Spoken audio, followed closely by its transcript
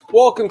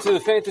Welcome to the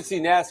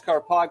Fantasy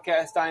NASCAR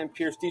podcast. I am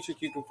Pierce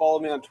Dietrich. You can follow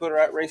me on Twitter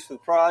at Race for the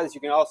Prize.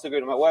 You can also go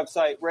to my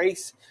website,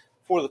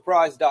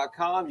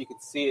 racefortheprize.com. You can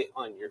see it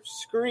on your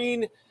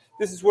screen.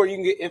 This is where you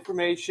can get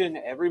information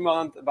every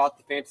month about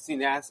the Fantasy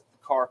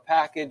NASCAR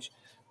package,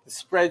 the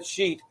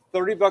spreadsheet,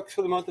 $30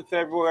 for the month of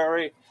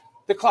February,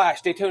 the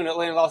Clash, Daytona,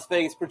 Atlanta, Las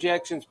Vegas,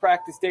 projections,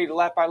 practice data,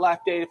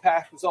 lap-by-lap data,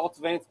 past results,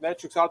 advanced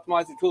metrics,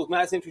 optimizing tools,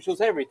 mass entry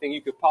tools, everything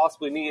you could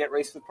possibly need at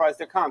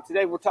racefortheprize.com.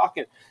 Today we're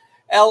talking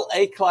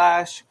LA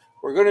Clash.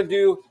 We're going to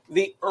do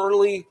the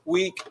early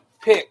week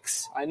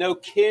picks. I know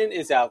Ken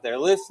is out there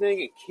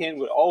listening, and Ken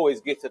would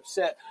always get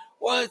upset.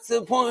 What's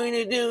the point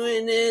of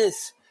doing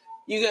this?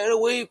 You got to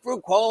wait for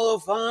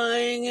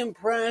qualifying and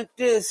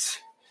practice.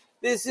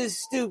 This is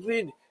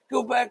stupid.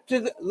 Go back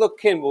to the... Look,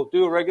 Ken, we'll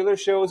do a regular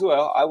show as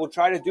well. I will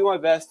try to do my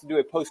best to do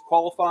a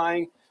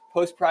post-qualifying,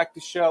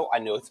 post-practice show. I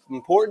know it's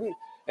important,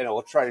 and I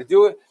will try to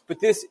do it. But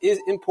this is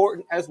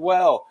important as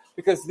well,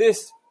 because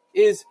this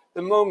is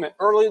the moment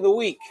early in the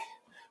week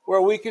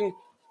where we can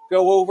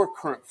go over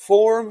current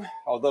form,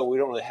 although we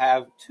don't really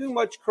have too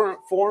much current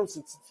form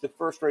since it's the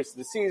first race of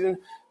the season,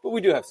 but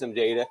we do have some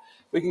data.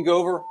 We can go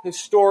over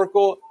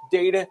historical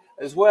data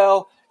as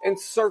well and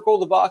circle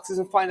the boxes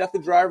and find out the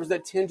drivers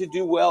that tend to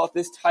do well at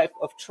this type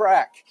of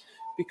track.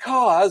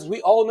 Because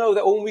we all know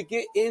that when we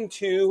get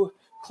into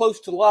close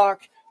to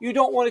lock, you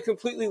don't want to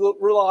completely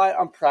rely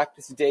on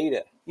practice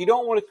data. You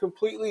don't want to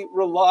completely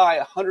rely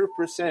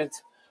 100%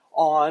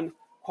 on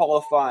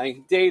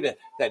qualifying data.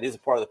 That is a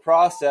part of the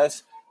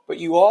process, but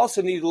you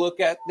also need to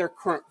look at their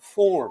current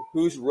form,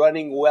 who's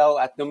running well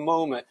at the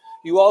moment.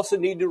 You also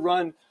need to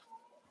run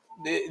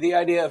the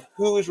idea of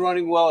who is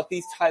running well at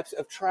these types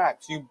of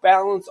tracks. You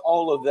balance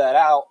all of that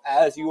out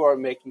as you are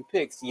making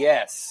picks.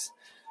 Yes,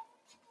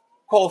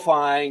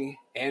 qualifying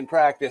and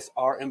practice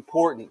are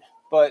important,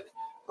 but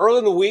early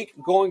in the week,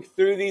 going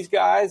through these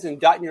guys and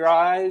dotting your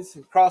I's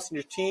and crossing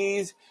your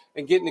T's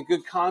and getting a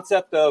good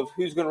concept of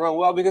who's going to run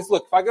well. Because,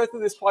 look, if I go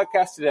through this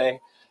podcast today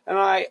and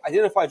I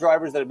identify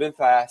drivers that have been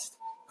fast,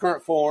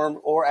 current form,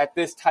 or at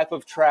this type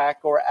of track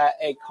or at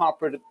a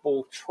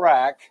comparable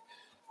track,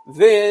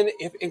 then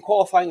if in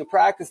qualifying and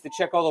practice they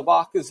check all the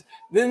boxes,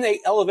 then they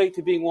elevate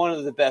to being one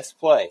of the best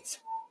plays.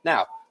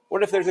 Now,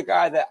 what if there's a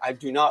guy that I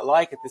do not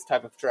like at this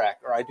type of track,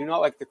 or I do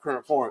not like the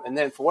current form, and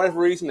then for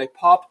whatever reason they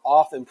pop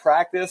off in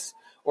practice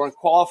or in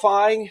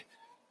qualifying?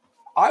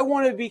 I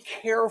want to be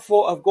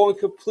careful of going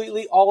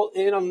completely all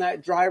in on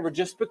that driver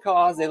just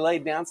because they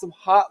laid down some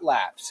hot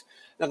laps.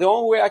 Now, the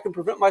only way I can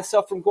prevent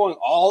myself from going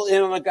all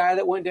in on a guy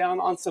that went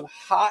down on some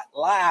hot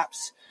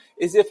laps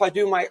is if I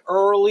do my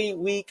early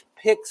week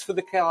picks for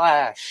the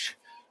Clash,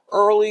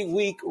 early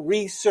week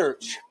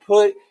research,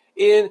 put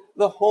in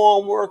the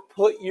homework,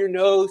 put your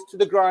nose to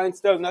the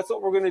grindstone. That's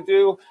what we're going to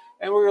do,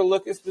 and we're going to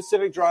look at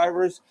specific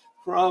drivers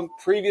from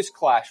previous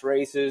Clash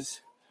races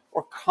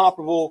or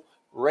comparable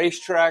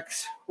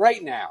racetracks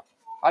right now.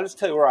 I'll just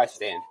tell you where I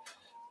stand.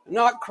 I'm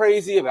not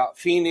crazy about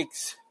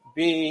Phoenix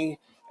being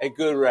a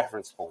good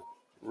reference point.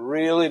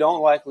 Really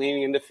don't like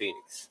leaning into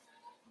Phoenix.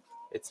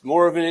 It's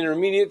more of an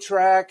intermediate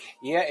track.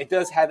 Yeah, it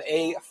does have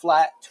a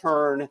flat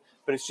turn,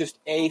 but it's just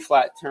a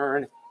flat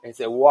turn. It's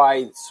a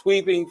wide,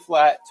 sweeping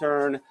flat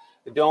turn.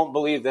 I don't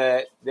believe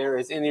that there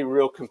is any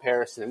real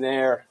comparison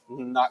there.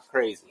 Not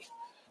crazy.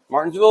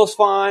 Martinsville is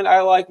fine.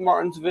 I like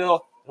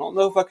Martinsville. I don't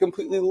know if I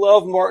completely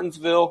love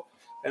Martinsville,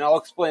 and I'll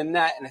explain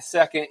that in a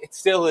second. It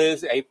still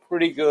is a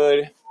pretty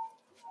good,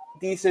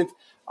 decent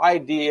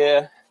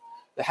idea.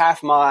 The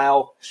half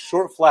mile,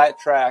 short flat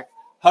track,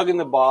 hugging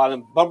the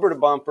bottom, bumper to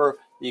bumper.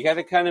 You got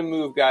to kind of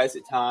move guys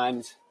at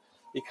times.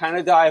 You kind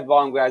of dive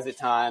bomb guys at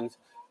times.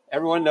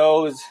 Everyone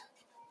knows,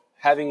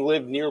 having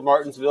lived near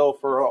Martinsville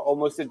for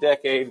almost a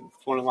decade,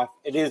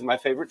 it is my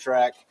favorite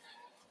track.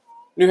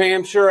 New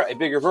Hampshire, a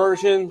bigger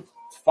version.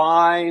 It's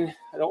fine.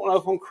 I don't know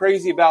if I'm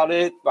crazy about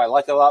it, but I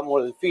like it a lot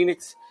more than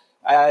Phoenix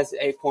as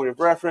a point of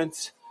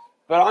reference.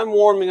 But I'm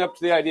warming up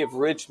to the idea of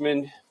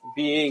Richmond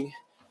being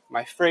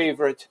my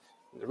favorite.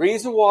 The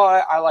reason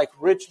why I like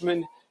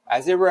Richmond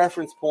as a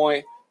reference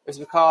point is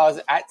because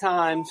at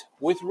times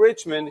with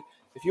Richmond,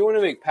 if you want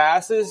to make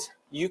passes,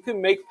 you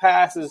can make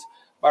passes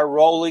by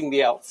rolling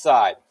the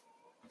outside.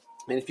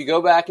 And if you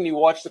go back and you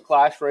watch the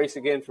Clash race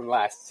again from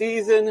last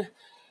season,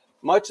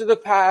 much of the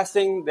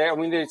passing there,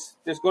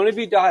 there's going to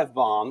be dive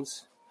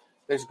bombs,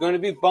 there's going to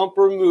be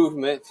bumper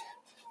movement,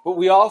 but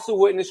we also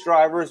witnessed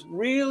drivers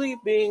really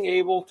being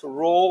able to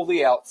roll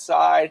the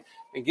outside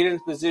and get in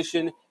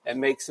position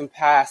and make some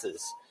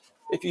passes.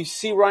 If you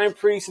see Ryan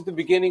Preece at the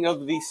beginning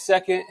of the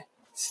second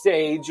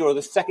stage or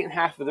the second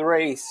half of the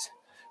race,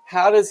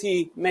 how does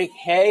he make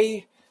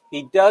hay?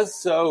 He does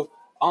so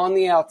on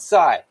the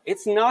outside.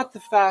 It's not the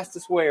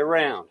fastest way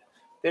around.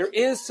 There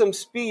is some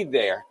speed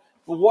there.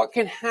 But what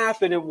can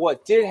happen and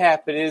what did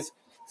happen is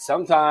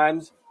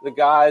sometimes the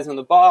guys on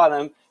the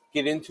bottom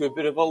get into a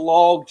bit of a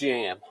log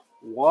jam.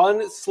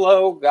 One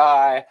slow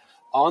guy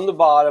on the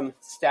bottom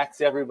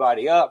stacks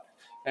everybody up.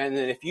 And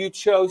then if you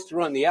chose to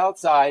run the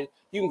outside,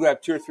 you can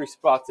grab 2 or 3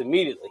 spots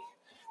immediately.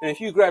 And if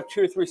you grab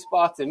 2 or 3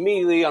 spots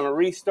immediately on a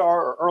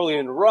restart or early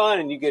in the run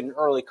and you get an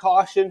early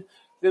caution,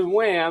 then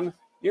wham,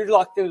 you're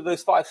locked into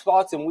those 5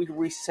 spots and we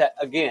reset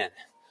again.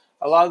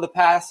 A lot of the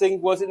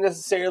passing wasn't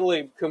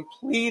necessarily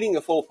completing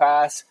a full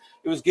pass.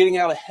 It was getting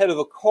out ahead of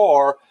a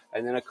car,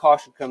 and then a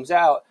caution comes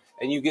out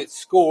and you get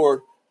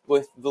scored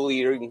with the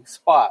leading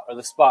spot or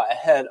the spot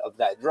ahead of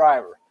that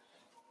driver.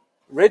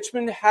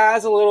 Richmond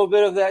has a little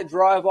bit of that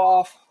drive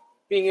off,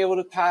 being able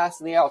to pass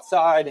on the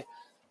outside.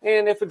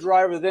 And if a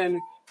driver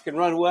then can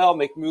run well,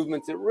 make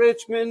movements at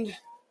Richmond,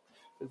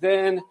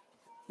 then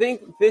I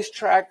think this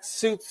track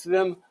suits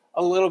them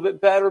a little bit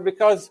better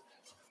because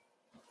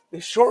the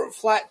short,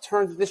 flat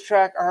turns of this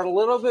track are a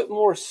little bit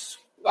more,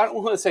 I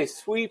don't want to say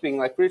sweeping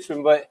like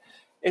Richmond, but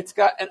it's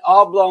got an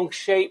oblong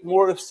shape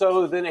more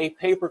so than a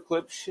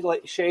paperclip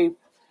shape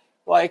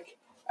like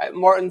at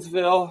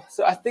Martinsville.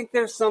 So I think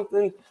there's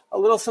a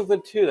little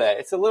something to that.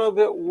 It's a little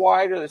bit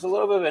wider. There's a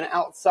little bit of an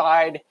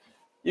outside.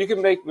 You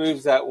can make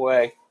moves that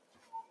way.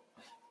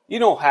 You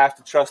don't have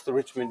to trust the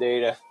Richmond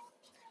data.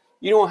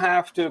 You don't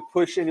have to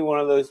push any one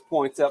of those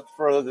points up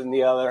further than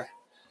the other.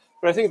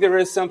 But I think there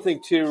is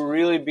something to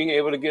really being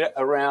able to get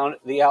around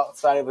the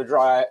outside of a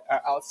drive,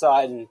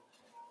 outside and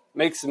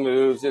make some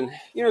moves. And,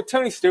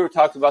 Tony Stewart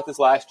talked about this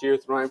last year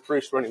with Ryan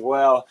Preece running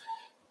well.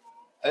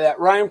 That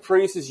Ryan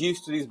Preece is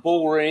used to these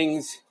bull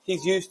rings.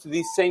 He's used to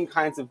these same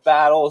kinds of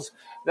battles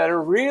that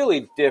are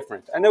really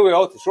different. I know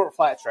it's a short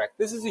flat track.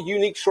 This is a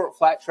unique short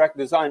flat track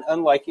design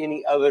unlike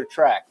any other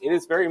track. It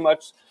is very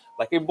much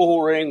like a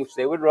bull ring, which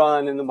they would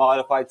run in the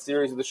modified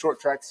series or the short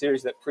track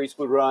series that Preece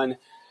would run.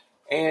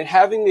 And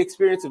having the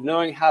experience of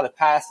knowing how to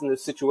pass in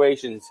those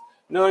situations,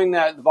 knowing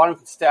that the bottom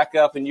can stack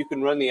up and you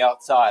can run the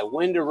outside,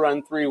 when to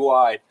run 3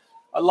 wide.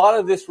 A lot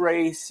of this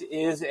race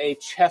is a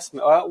chess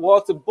match. Well,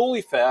 it's a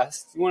bully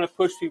fest. You want to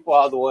push people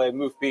out of the way,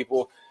 move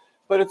people.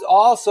 But it's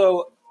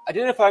also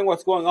identifying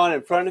what's going on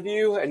in front of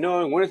you and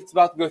knowing when it's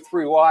about to go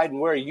 3 wide and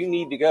where you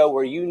need to go,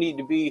 where you need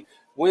to be,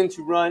 when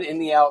to run in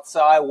the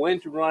outside, when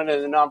to run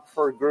in the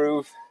non-preferred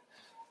groove.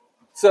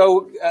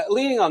 So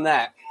leading on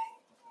that,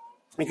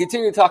 and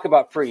continue to talk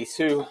about Preece,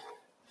 who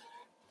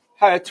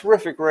had a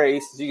terrific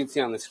race, as you can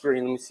see on the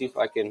screen. Let me see if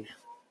I can.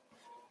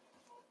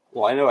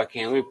 Well, I know I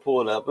can. Let me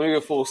pull it up. Let me go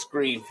full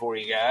screen for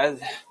you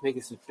guys. Make it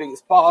as big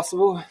as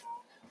possible.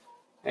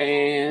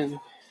 And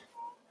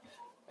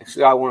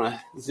actually, I want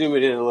to zoom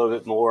it in a little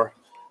bit more,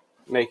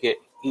 make it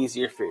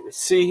easier for you to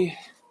see.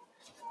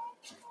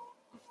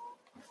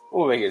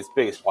 We'll make it as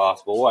big as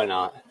possible. Why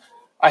not?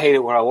 I hate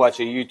it when I watch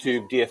a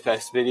YouTube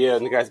DFS video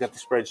and the guy's got the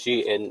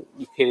spreadsheet and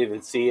you can't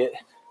even see it.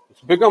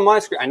 It's big on my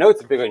screen. I know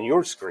it's big on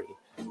your screen,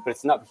 but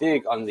it's not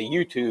big on the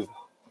YouTube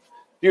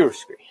viewer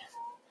screen.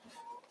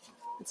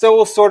 So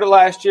we'll sort it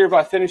last year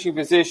by finishing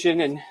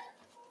position in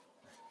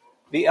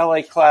the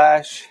LA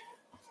Clash.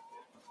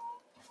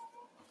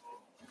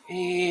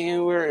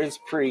 And where is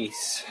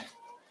Preece?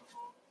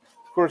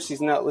 Of course,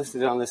 he's not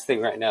listed on this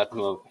thing right now at the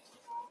moment.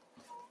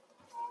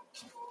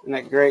 Isn't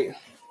that great?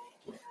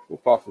 We'll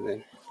pop it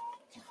in.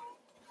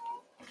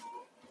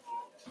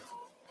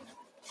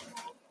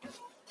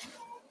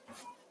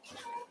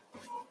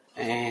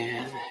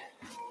 And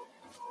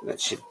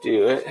that should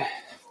do it.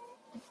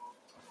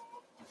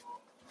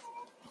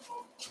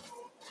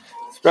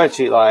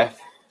 Spreadsheet life.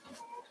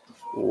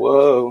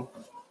 Whoa.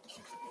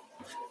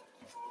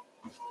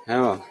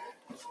 Come on.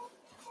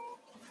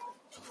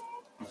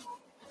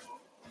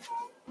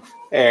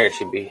 There it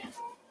should be.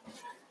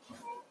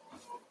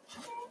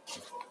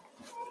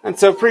 And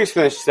so Preece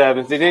finished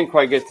 7th. They didn't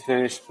quite get to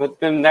finish, but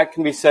then that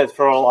can be said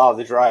for a lot of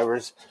the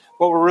drivers.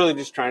 What we're really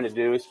just trying to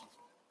do is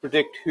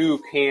predict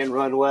who can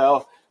run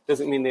well.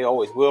 Doesn't mean they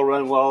always will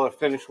run well or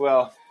finish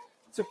well.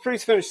 So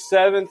Preece finished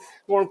 7th.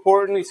 More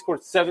importantly, he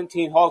scored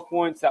 17 hog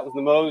points. That was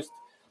the most,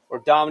 or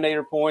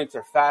dominator points,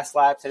 or fast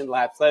laps and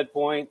laps led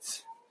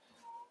points.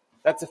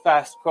 That's a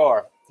fast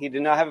car. He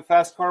did not have a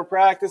fast car in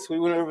practice. We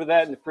went over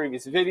that in the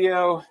previous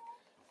video.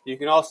 You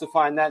can also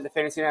find that in the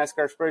Fantasy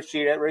NASCAR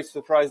spreadsheet at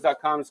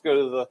racefortheprize.com. Let's go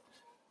to the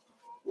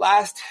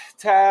last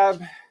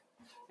tab,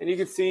 and you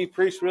can see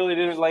Preece really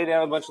didn't lay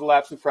down a bunch of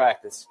laps in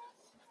practice.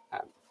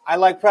 I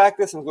like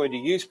practice. I'm going to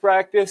use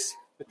practice,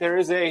 but there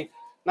is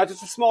not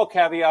just a small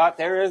caveat,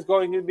 there is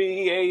going to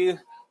be a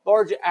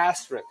large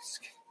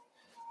asterisk.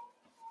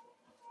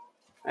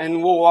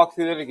 And we'll walk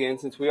through that again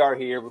since we are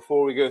here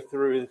before we go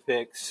through the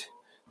picks.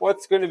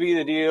 What's going to be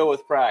the deal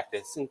with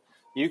practice? And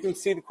you can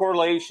see the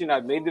correlation.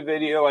 I've made the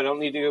video. I don't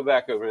need to go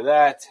back over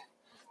that.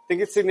 I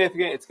think it's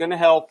significant. It's going to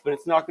help, but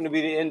it's not going to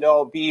be the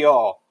end-all,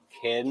 be-all,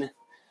 Ken.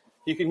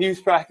 You can use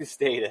practice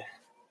data,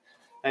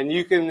 and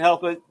you can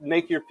help it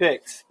make your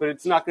picks, but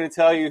it's not going to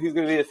tell you who's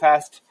going to be the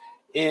fast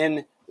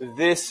in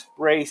this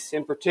race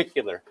in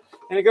particular.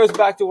 And it goes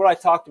back to what I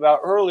talked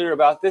about earlier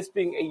about this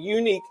being a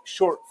unique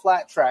short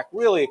flat track,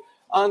 really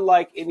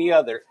unlike any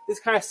other. This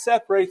kind of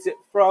separates it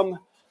from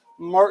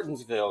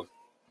Martinsville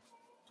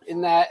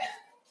in that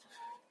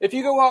if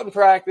you go out and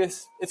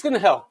practice, it's going to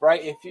help,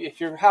 right?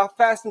 If you're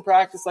fast in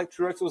practice like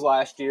Truex was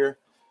last year,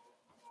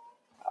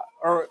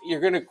 or you're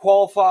going to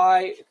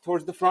qualify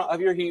towards the front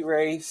of your heat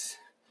race,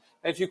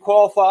 If you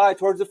qualify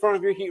towards the front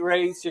of your heat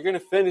race, you're going to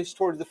finish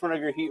towards the front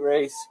of your heat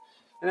race.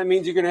 And that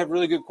means you're going to have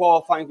really good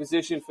qualifying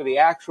position for the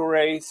actual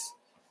race.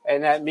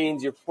 And that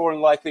means you're more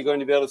than likely going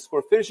to be able to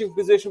score finishing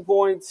position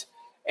points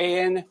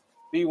and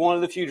be one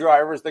of the few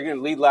drivers that are going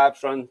to lead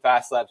laps, run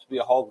fast laps, be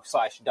a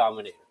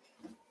hog/dominator.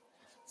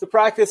 So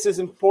practice is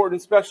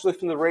important, especially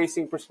from the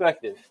racing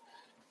perspective.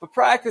 But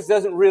practice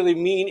doesn't really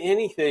mean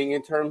anything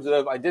in terms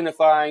of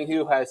identifying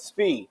who has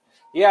speed.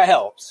 Yeah, it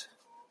helps.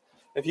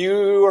 If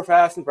you are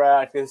fast in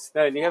practice,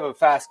 then you have a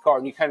fast car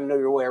and you kind of know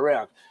your way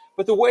around.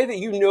 But the way that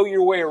you know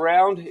your way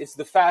around is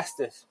the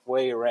fastest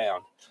way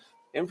around.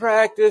 In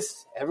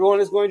practice, everyone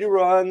is going to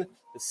run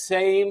the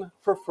same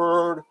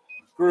preferred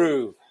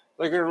groove.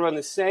 They're going to run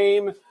the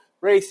same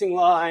racing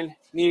line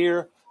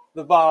near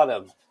the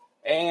bottom.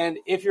 And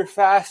if you're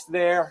fast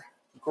there,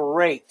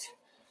 great.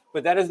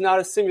 But that is not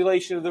a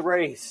simulation of the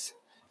race.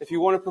 If you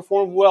want to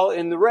perform well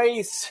in the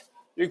race,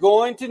 you're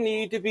going to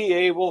need to be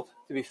able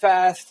to be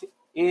fast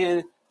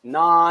in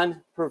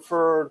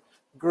non-preferred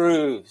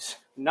grooves,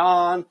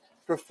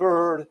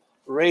 non-preferred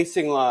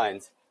racing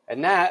lines.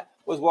 And that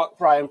was what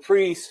Ryan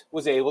Preece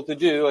was able to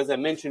do, as I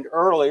mentioned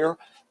earlier,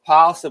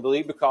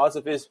 possibly because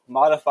of his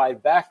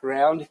modified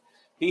background.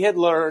 He had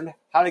learned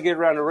how to get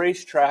around a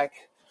racetrack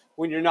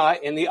when you're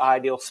not in the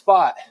ideal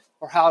spot,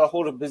 or how to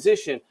hold a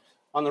position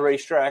on the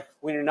racetrack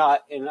when you're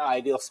not in an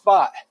ideal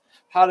spot,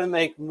 how to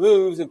make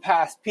moves and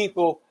pass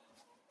people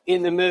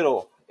in the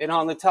middle and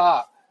on the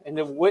top, and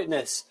to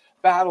witness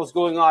battles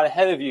going on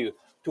ahead of you,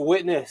 to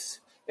witness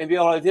and be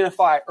able to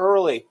identify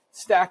early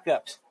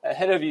stack-ups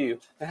ahead of you,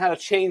 and how to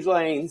change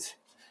lanes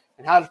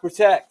and how to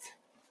protect.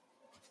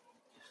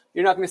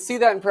 You're not going to see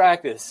that in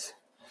practice.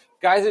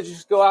 Guys that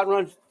just go out and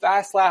run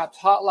fast laps,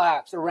 hot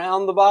laps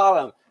around the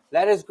bottom,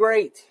 that is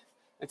great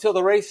until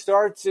the race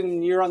starts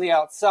and you're on the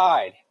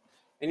outside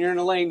and you're in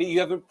a lane that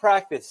you haven't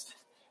practiced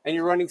and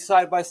you're running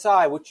side by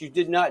side, which you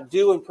did not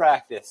do in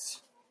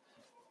practice.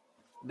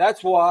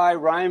 That's why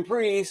Ryan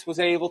Preece was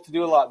able to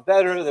do a lot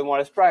better than what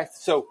is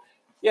practiced. So,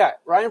 yeah,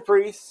 Ryan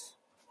Preece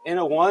in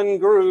a one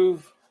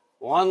groove,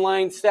 one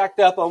lane stacked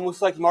up,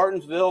 almost like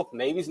Martinsville,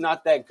 maybe he's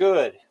not that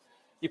good.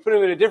 You put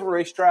him in a different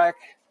racetrack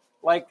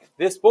like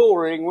this bull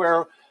ring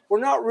where we're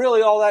not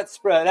really all that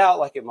spread out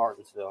like at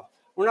Martinsville.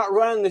 We're not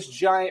running this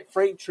giant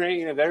freight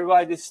train of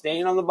everybody just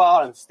staying on the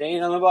bottom,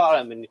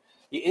 and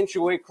you inch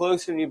your way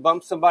closer and you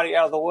bump somebody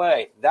out of the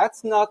way.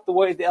 That's not the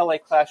way the LA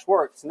Clash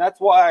works, and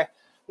that's why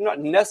I'm not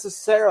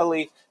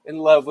necessarily in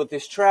love with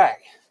this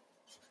track.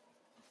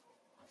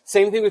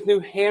 Same thing with New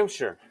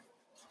Hampshire.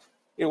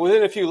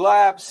 Within a few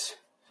laps,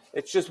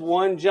 it's just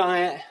one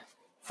giant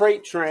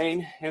freight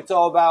train, and it's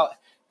all about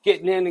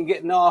getting in and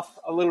getting off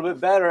a little bit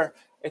better.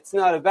 It's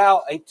not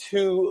about a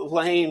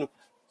two-lane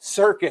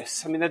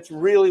circus. I mean, that's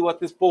really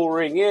what this bull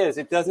ring is.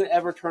 It doesn't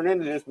ever turn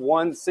into just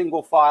one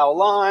single file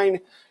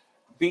line,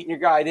 beating your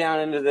guy down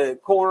into the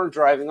corner,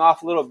 driving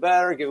off a little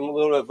better, give him a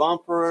little bit of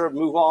bumper,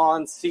 move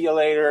on, see you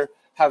later,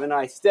 have a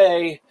nice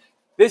day.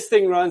 This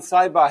thing runs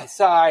side by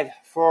side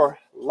for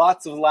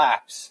lots of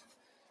laps.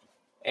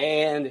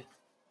 And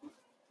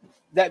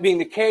that being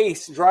the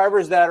case,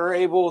 drivers that are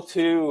able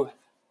to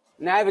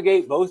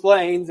navigate both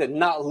lanes and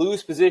not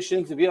lose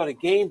positions and be able to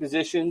gain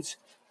positions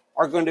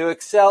are going to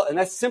excel. And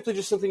that's simply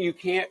just something you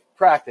can't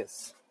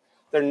practice.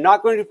 They're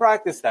not going to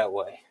practice that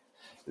way.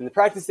 And the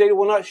practice data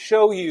will not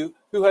show you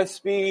who has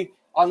speed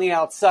on the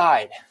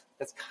outside.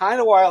 That's kind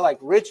of why I like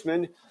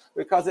Richmond,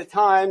 because at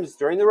times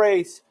during the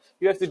race,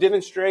 you have to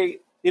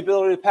demonstrate the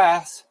ability to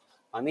pass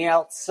on the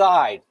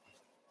outside.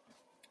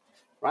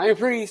 Ryan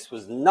Preece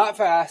was not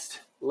fast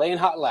laying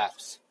hot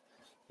laps.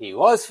 He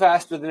was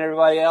faster than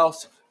everybody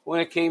else when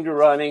it came to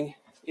running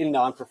in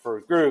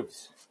non-preferred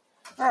grooves.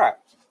 All right,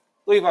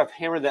 I believe I've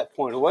hammered that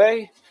point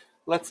away.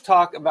 Let's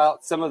talk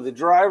about some of the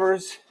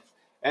drivers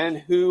and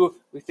who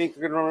we think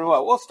are going to run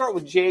well. We'll start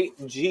with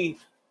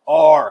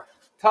JGR.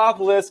 Top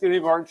list going to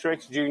be Martin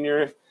Truex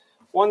Jr.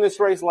 Won this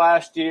race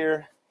last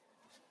year.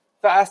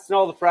 Fast in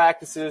all the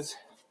practices.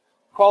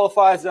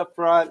 Qualifies up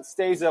front.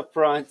 Stays up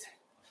front.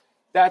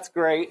 That's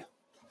great.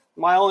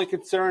 My only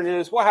concern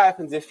is what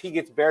happens if he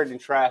gets buried in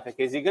traffic?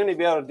 Is he going to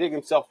be able to dig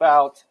himself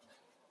out?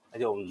 I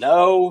don't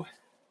know.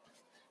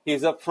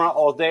 He's up front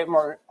all day.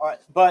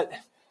 But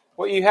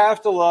what you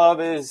have to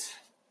love is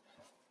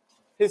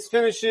his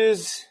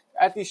finishes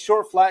at these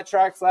short flat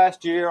tracks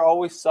last year,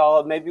 always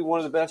solid, maybe one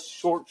of the best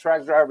short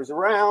track drivers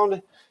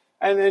around.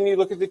 And then you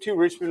look at the two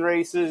Richmond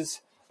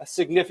races, a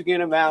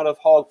significant amount of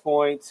hog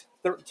points,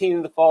 13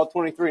 in the fall,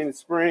 23 in the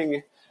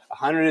spring,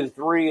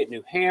 103 at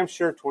New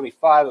Hampshire,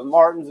 25 at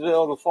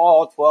Martinsville in the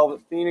fall, 12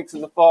 at Phoenix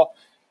in the fall.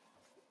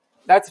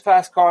 That's a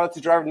fast car. That's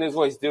a driver who knows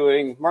what he's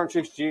doing.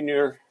 Martin Truex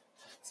Jr.,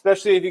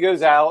 especially if he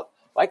goes out,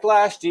 like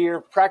last year,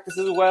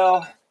 practices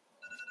well,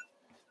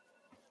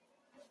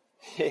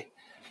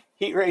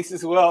 heat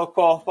races well,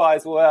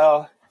 qualifies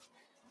well,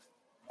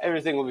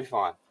 everything will be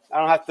fine. I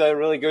don't have to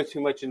really go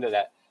too much into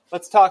that.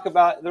 Let's talk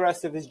about the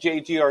rest of his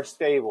JGR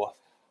stable.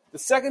 The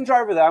second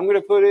driver that I'm going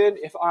to put in,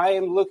 if I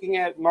am looking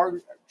at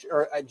Martin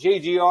or at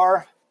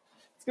JGR,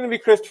 it's going to be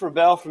Christopher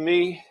Bell for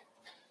me.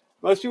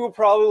 Most people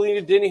probably lean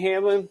to Denny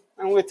Hamlin.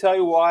 I'm going to tell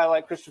you why I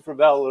like Christopher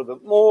Bell a little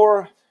bit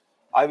more.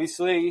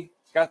 Obviously,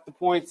 got the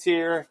points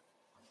here.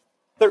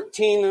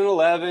 13 and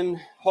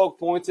 11 Hulk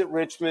points at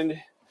Richmond.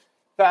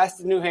 Fast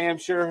in New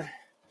Hampshire.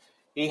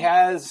 He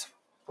has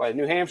a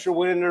New Hampshire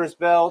win under his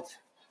belt,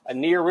 a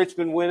near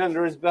Richmond win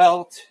under his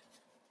belt.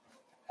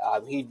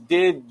 He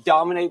did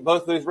dominate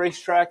both those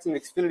racetracks in the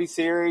Xfinity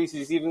Series.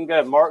 He's even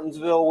got a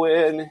Martinsville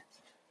win.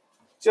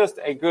 Just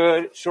a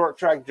good short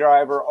track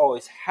driver,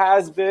 always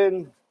has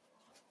been.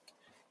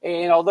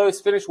 And although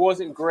his finish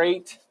wasn't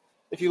great,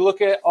 if you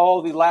look at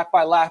all the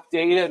lap-by-lap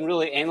data and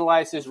really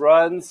analyze his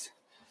runs,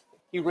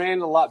 he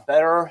ran a lot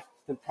better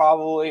than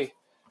probably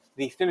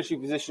the finishing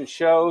position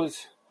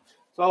shows.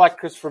 So I like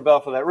Christopher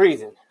Bell for that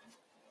reason.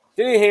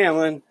 Denny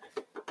Hamlin,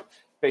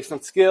 based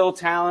on skill,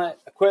 talent,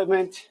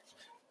 equipment,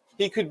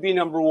 he could be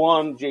number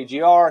one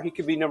JGR. He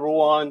could be number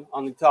one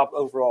on the top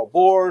overall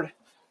board.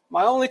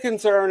 My only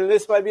concern, and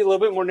this might be a little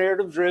bit more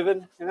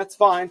narrative-driven, and that's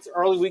fine. It's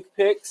early week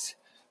picks.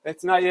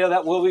 It's an idea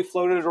that will be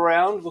floated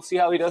around. We'll see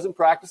how he does in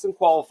practice and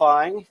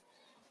qualifying.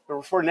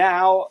 But for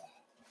now,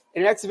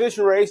 an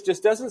exhibition race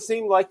just doesn't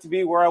seem like to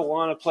be where I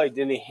want to play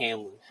Denny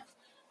Hamlin.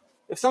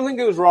 If something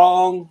goes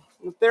wrong,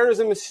 if there is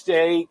a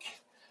mistake,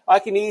 I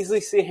can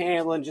easily see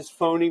Hamlin just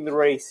phoning the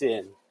race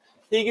in.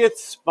 He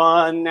gets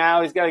spun.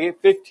 Now he's got to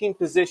get 15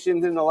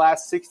 positions in the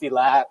last 60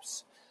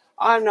 laps.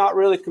 I'm not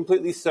really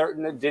completely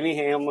certain that Denny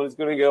Hamlin is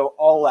going to go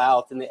all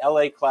out in the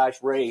LA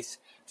Clash race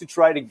to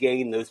try to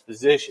gain those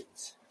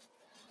positions.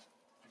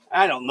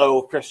 I don't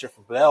know if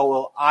Christopher Bell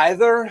will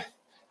either,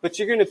 but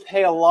you're going to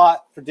pay a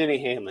lot for Denny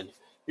Hamlin.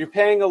 You're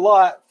paying a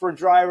lot for a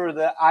driver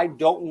that I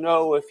don't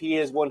know if he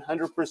is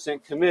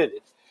 100% committed.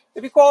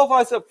 If he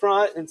qualifies up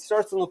front and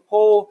starts on the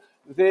pole,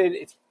 then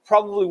it's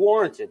probably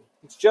warranted.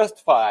 It's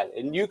justified,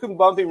 and you can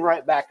bump him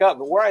right back up.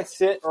 But where I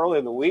sit early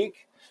in the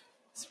week,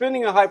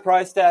 spending a high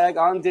price tag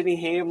on Denny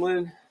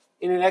Hamlin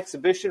in an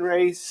exhibition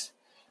race,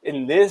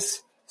 in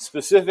this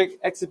specific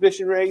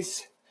exhibition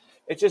race,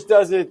 it just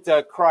doesn't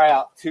cry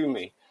out to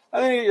me.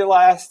 I think your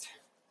last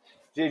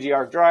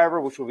JGR driver,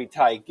 which will be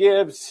Ty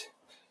Gibbs,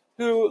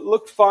 who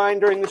looked fine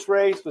during this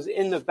race, was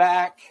in the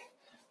back,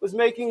 was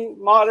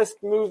making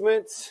modest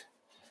movements,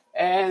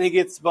 and he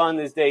gets spun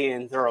his day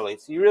ends early.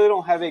 So you really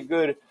don't have a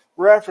good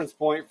reference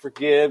point for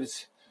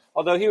Gibbs.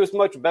 Although he was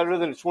much better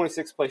than a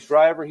 26th place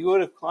driver, he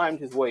would have climbed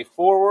his way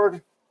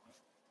forward.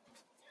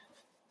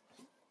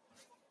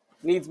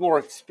 Needs more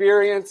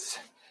experience.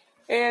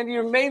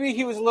 And maybe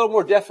he was a little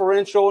more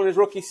deferential in his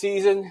rookie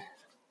season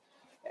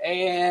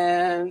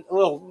and a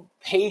little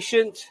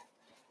patient.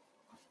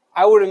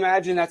 I would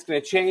imagine that's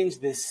going to change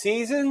this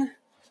season.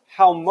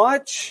 How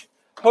much?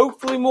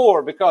 Hopefully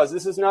more, because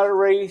this is not a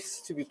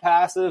race to be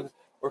passive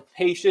or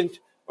patient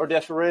or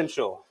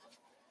deferential.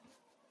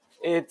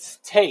 It's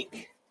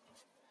take.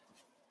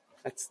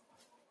 It's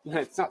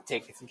not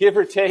take. It's give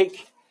or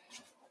take.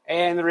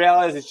 And the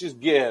reality is it's just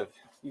give.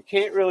 You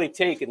can't really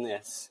take in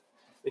this.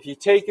 If you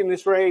take in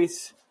this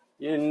race,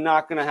 you're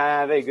not going to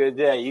have a good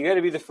day. You got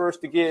to be the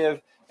first to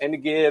give and to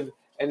give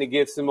and to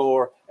give some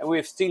more. And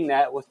we've seen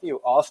that with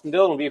Austin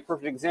Dillon will be a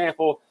perfect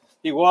example.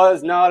 He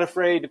was not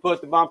afraid to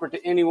put the bumper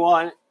to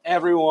anyone,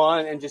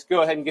 everyone, and just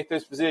go ahead and get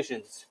those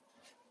positions.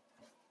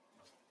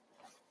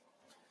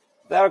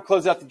 That'll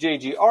close out the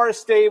JGR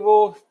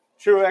stable.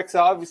 Truex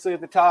obviously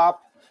at the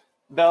top.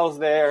 Bell's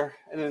there.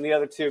 And then the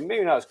other two,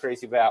 maybe not as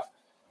crazy about.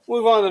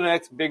 Move on to the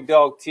next big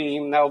dog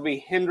team. That will be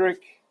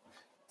Hendrick.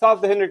 Top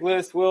of the Hendrick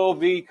list will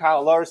be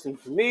Kyle Larson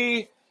for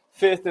me.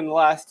 Fifth in the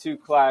last two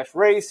Clash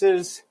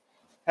races.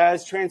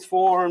 Has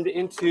transformed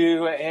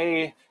into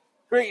a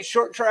great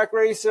short track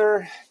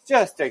racer.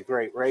 Just a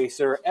great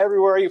racer.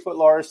 Everywhere you put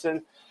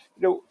Larson.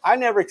 I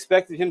never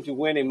expected him to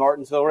win a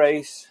Martinsville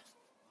race,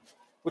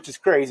 which is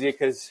crazy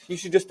because you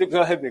should just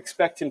go ahead and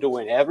expect him to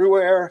win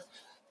everywhere.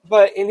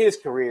 But in his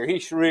career,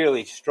 he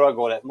really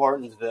struggled at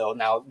Martinsville.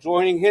 Now,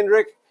 joining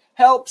Hendrick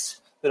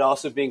helps, but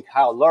also being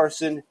Kyle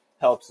Larson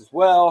helps as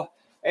well.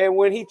 And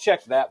when he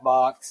checked that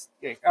box,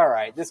 all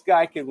right, this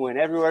guy can win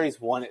everywhere. He's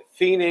won at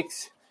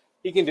Phoenix.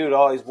 He can do it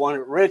all. He's won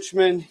at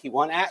Richmond. He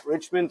won at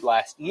Richmond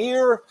last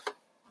year.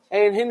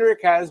 And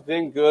Hendrick has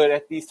been good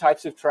at these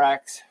types of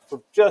tracks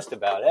for just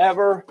about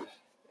ever.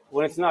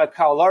 When it's not a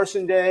Kyle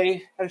Larson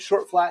day at a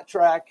short flat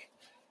track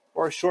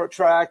or a short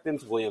track, then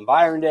it's William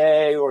Byron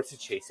day or it's a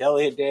Chase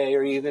Elliott day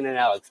or even an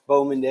Alex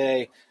Bowman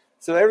day.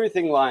 So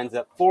everything lines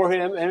up for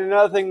him. And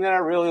another thing that I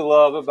really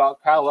love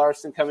about Kyle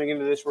Larson coming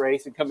into this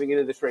race and coming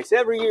into this race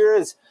every year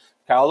is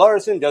Kyle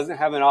Larson doesn't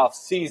have an off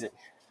season.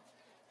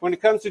 When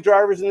it comes to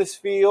drivers in this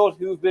field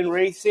who've been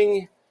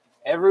racing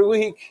every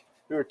week,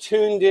 who are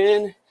tuned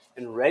in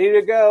and ready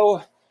to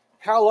go,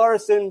 Kyle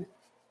Larson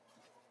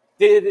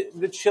did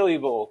the Chili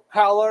Bowl.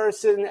 Kyle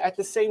Larson, at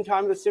the same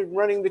time as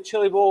running the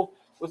Chili Bowl,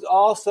 was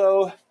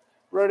also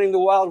running the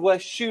Wild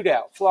West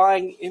Shootout,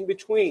 flying in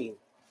between.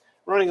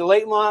 Running a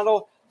late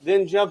model,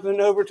 then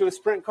jumping over to a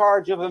sprint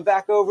car, jumping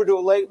back over to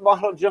a late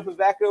model, jumping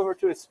back over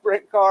to a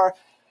sprint car.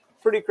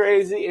 Pretty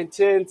crazy,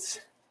 intense.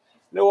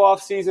 No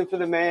off season for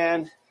the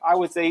man. I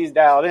would say he's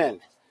dialed in.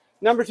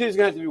 Number two is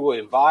going to have to be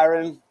William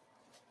Byron.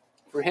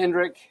 for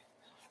Hendrick.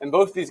 And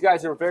both of these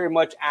guys are very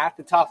much at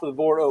the top of the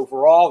board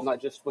overall,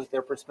 not just with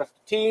their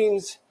respective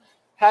teams.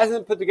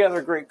 Hasn't put together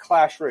a great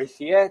clash race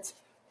yet.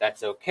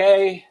 That's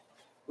okay.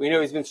 We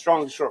know he's been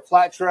strong in short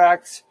flat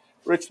tracks.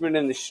 Richmond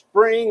in the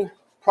spring,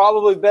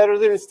 probably better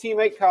than his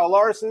teammate Kyle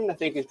Larson. I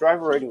think his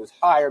driver rating was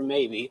higher,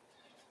 maybe.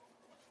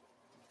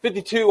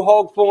 52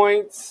 hog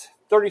points,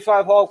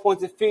 35 hog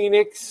points at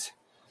Phoenix.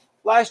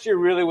 Last year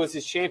really was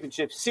his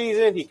championship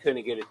season. He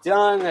couldn't get it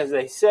done. As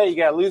they say, you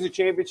got to lose a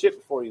championship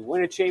before you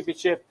win a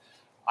championship.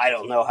 I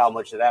don't know how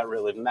much of that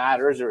really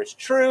matters or is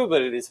true,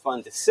 but it is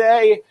fun to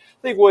say. I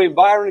think William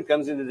Byron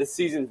comes into this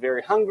season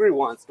very hungry,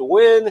 wants to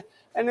win,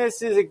 and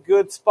this is a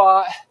good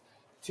spot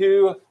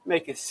to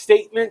make a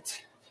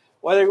statement.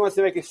 Whether he wants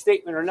to make a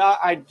statement or not,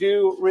 I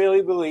do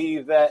really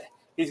believe that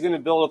he's going to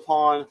build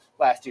upon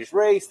last year's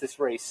race. This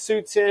race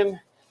suits him.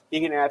 He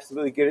can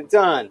absolutely get it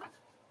done.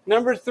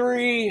 Number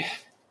 3,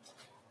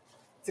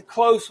 it's a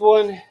close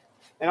one,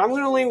 and I'm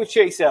going to lean with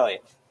Chase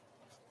Elliott,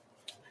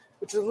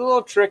 which is a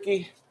little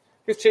tricky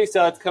because Chase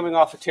Elliott's coming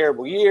off a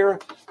terrible year.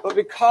 But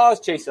because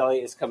Chase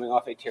Elliott is coming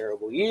off a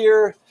terrible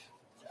year,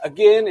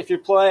 again, if you're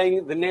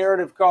playing the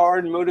narrative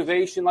card,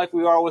 motivation like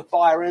we are with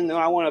Byron, then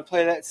I want to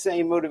play that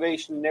same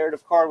motivation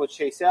narrative card with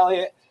Chase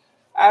Elliott.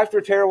 After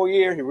a terrible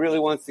year, he really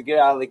wants to get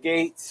out of the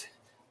gates.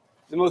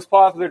 The most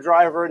popular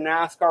driver in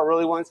NASCAR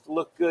really wants to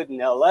look good in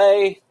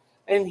LA,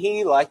 and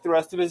he, like the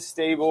rest of his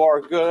stable,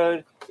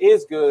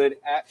 is good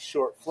at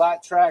short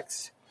flat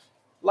tracks.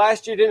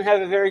 Last year didn't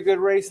have a very good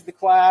race at the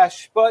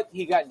Clash, but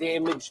he got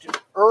damaged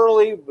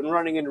early when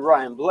running into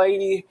Ryan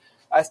Blaney.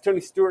 As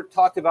Tony Stewart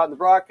talked about in the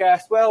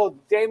broadcast, well,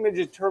 damage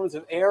in terms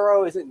of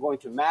aero isn't going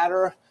to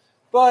matter.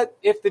 But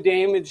if the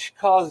damage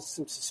causes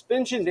some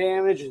suspension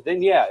damage,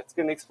 then yeah, it's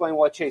going to explain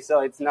why Chase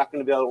Elliott's not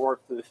going to be able to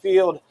work through the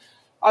field.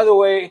 Either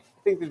way,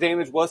 I think the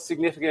damage was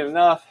significant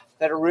enough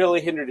that it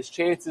really hindered his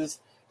chances.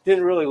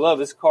 Didn't really love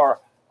his car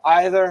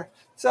either.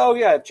 So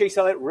yeah, Chase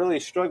Elliott really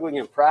is struggling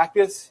in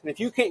practice. And if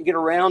you can't get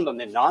around on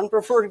the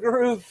non-preferred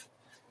groove,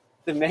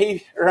 then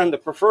maybe, or on the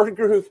preferred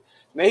groove,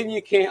 maybe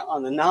you can't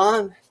on the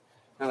non.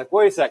 I'm like,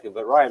 wait a second,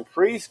 but Ryan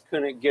Preece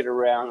couldn't get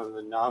around on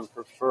the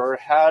non-preferred.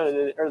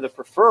 Or the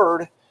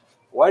preferred?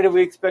 Why do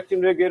we expect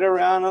him to get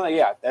around on?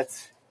 Yeah,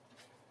 there's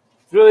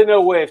really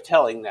no way of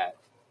telling that.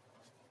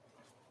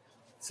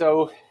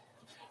 So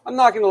I'm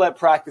not going to let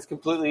practice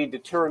completely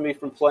deter me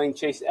from playing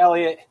Chase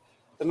Elliott.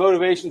 The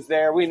motivation's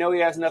there. We know he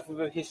has enough of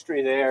a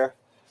history there.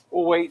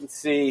 We'll wait and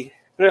see.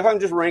 But if I'm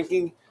just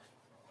ranking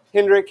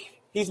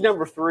Hendrick, he's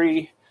number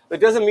 3.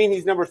 That doesn't mean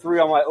he's number 3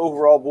 on my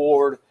overall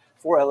board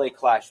for LA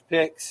Clash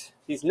picks.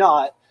 He's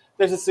not.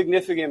 There's a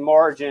significant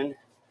margin,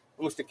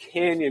 almost a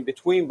canyon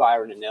between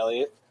Byron and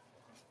Elliott.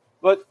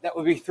 But that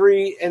would be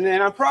 3. And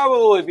then I'm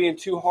probably being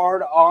too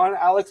hard on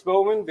Alex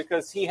Bowman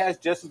because he has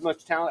just as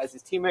much talent as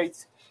his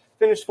teammates.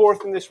 Finished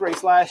 4th in this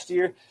race last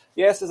year.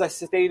 Yes, as I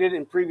stated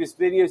in previous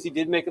videos, he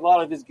did make a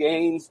lot of his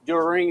gains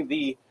during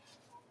the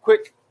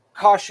quick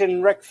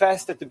caution wreck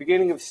fest at the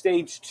beginning of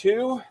stage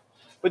 2.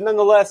 But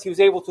nonetheless, he was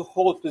able to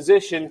hold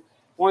position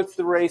once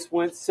the race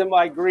went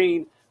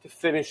semi-green to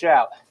finish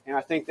out. And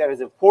I think that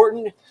is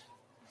important.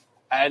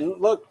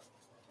 And look,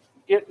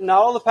 not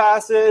all the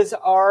passes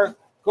are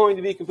going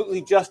to be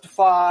completely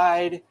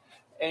justified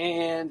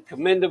and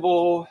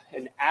commendable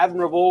and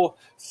admirable.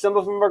 Some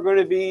of them are going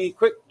to be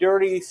quick,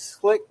 dirty,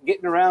 slick,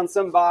 getting around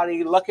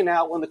somebody, lucking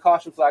out when the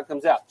caution flag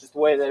comes out, just the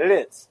way that it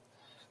is.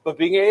 But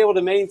being able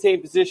to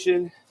maintain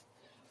position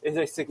is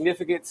a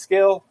significant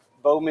skill.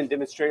 Bowman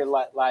demonstrated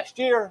last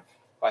year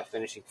by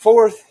finishing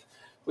 4th.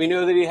 We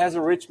know that he has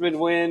a Richmond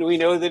win. We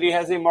know that he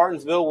has a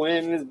Martinsville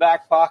win in his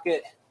back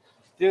pocket.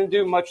 Didn't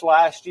do much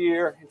last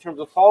year in terms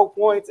of hog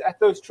points at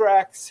those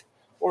tracks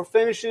or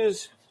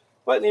finishes.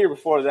 But in the year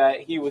before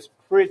that, he was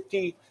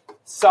pretty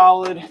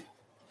solid.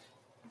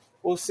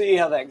 We'll see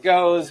how that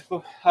goes.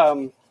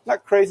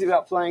 Not crazy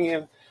about playing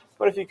him,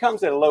 but if he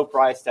comes at a low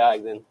price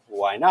tag, then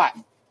why not?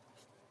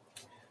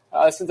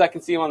 Since I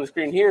can see him on the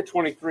screen here,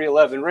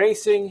 2311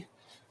 Racing.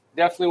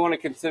 Definitely want to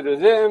consider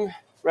them.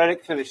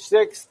 Reddick finished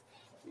 6th.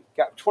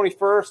 Got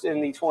 21st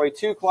in the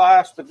 22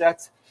 Clash, but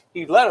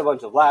he led a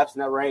bunch of laps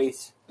in that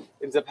race.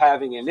 Ends up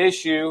having an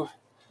issue.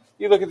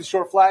 You look at the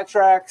short flat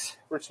tracks,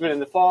 Richmond in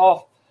the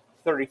fall,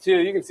 32.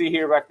 You can see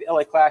here back to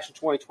LA Clash in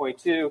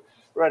 2022.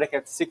 Reddick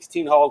had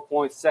 16 hog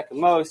points, second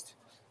most.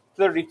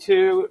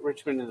 32,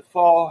 Richmond in the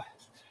fall.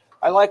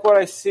 I like what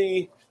I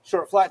see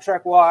short flat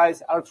track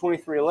wise out of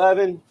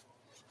 2311.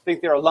 I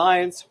think their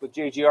alliance with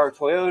JGR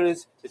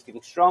Toyotas is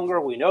getting stronger.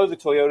 We know the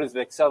Toyotas have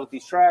excelled at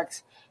these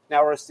tracks.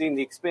 Now we're seeing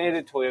the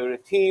expanded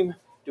Toyota team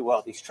do well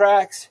at these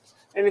tracks.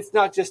 And it's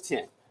not just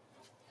him.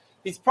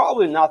 He's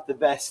probably not the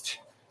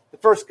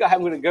first guy I'm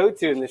going to go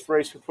to in this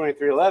race for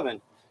 2311.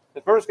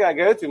 The first guy I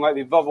go to might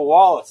be Bubba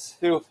Wallace,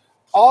 who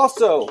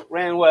also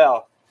ran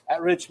well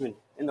at Richmond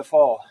in the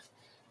fall.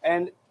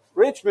 And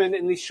Richmond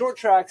in these short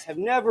tracks have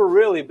never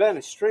really been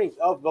a strength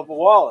of Bubba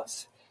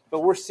Wallace.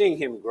 But we're seeing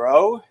him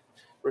grow.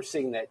 We're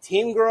seeing that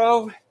team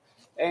grow.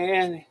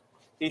 And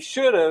he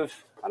should have,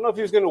 I don't know if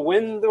he was going to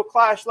win the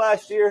Clash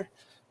last year,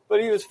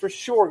 but he was for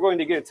sure going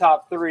to get a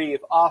top 3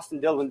 if Austin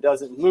Dillon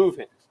doesn't move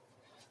him.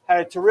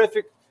 Had a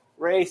terrific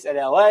race at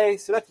LA,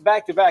 so that's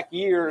back-to-back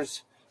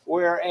years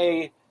where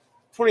a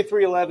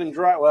 2311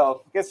 driver,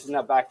 well, I guess it's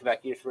not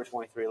back-to-back years for a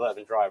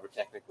 2311 driver,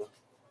 technically.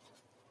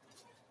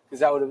 Because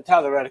that would have,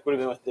 Tyler Reddick would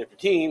have been with a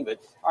different team, but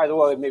either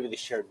way, maybe they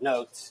shared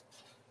notes.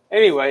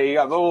 Anyway, you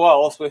got Bubba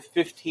Wallace with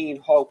 15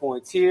 hog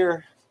points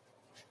here,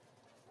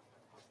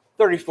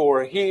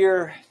 34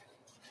 here.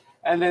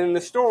 And then the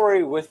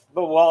story with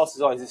Bubba Wallace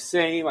is always the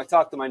same. I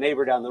talked to my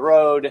neighbor down the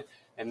road,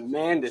 and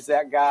man, does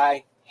that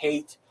guy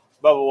hate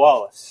Bubba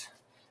Wallace.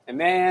 And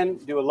man,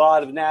 do a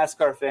lot of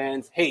NASCAR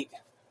fans hate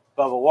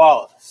Bubba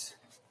Wallace.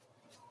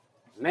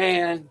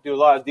 Man, do a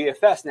lot of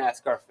DFS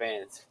NASCAR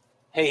fans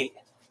hate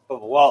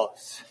Bubba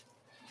Wallace.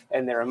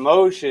 And their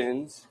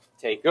emotions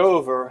take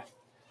over,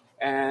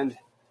 and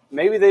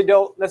maybe they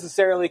don't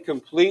necessarily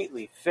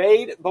completely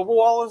fade Bubba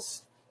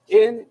Wallace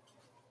in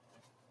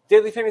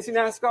Daily Fantasy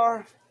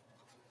NASCAR,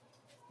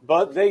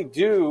 but they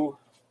do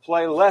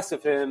play less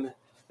of him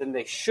than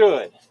they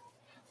should.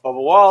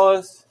 Bubba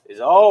Wallace is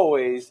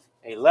always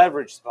a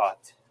leverage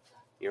spot.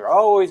 You're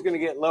always going to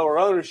get lower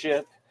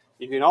ownership.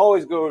 You can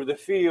always go over the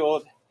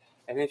field,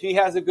 and if he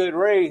has a good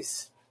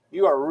race,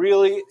 you are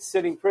really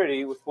sitting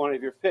pretty with one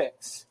of your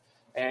picks.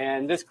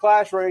 And this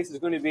Clash race is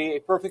going to be a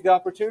perfect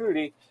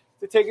opportunity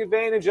to take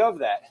advantage of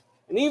that.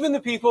 And even the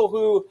people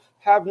who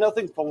have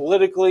nothing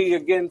politically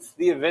against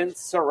the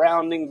events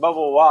surrounding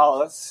Bubba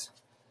Wallace,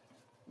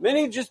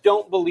 many just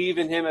don't believe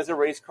in him as a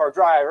race car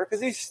driver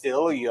because he's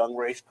still a young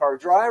race car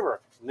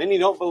driver. Many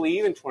don't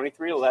believe in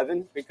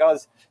 2311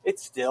 because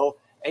it's still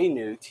a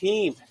new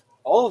team.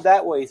 All of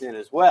that weighs in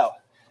as well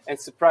and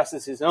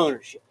suppresses his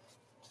ownership.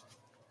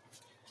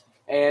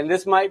 And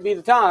this might be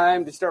the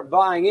time to start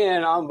buying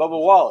in on Bubba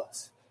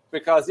Wallace,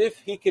 because if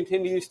he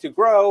continues to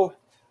grow,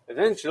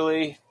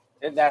 eventually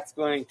that's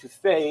going to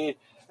fade,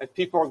 and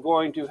people are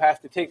going to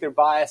have to take their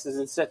biases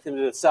and set them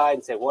to the side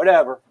and say,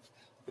 whatever,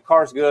 the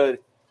car's good,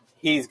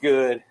 he's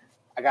good,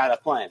 I got a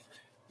plan.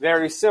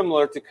 Very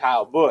similar to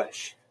Kyle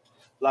Busch.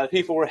 A lot of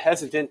people were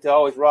hesitant to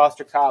always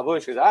roster Kyle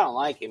Busch because I don't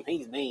like him,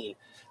 he's mean.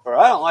 Or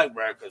I don't like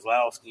Brad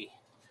Keselowski.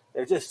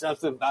 There's just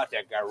something about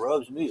that guy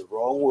rubs me the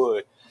wrong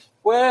way.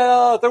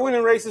 Well, if they're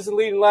winning races and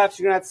leading laps,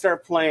 you're going to have to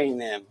start playing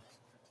them.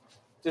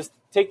 Just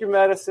take your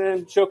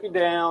medicine, choke it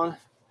down.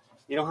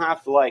 You don't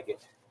have to like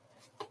it.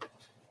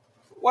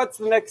 What's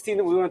the next team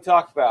that we want to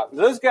talk about?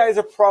 Those guys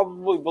are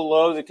probably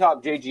below the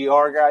top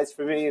JGR guys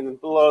for me and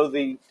below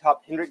the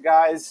top Hendrick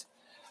guys,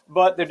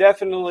 but they're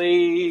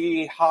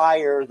definitely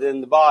higher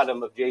than the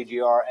bottom of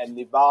JGR and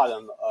the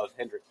bottom of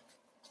Hendrick.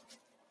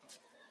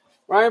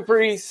 Ryan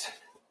Preece,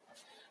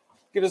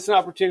 give us an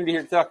opportunity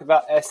here to talk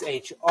about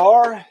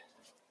SHR.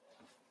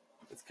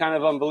 It's kind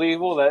of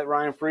unbelievable that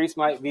Ryan Preece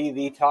might be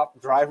the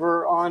top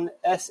driver on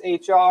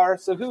SHR.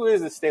 So who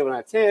is this stable?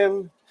 It's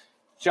him,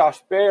 Josh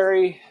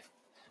Berry,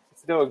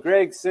 it's Noah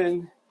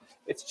Gragson,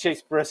 it's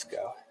Chase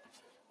Briscoe.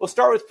 We'll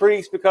start with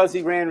Preece because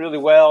he ran really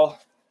well.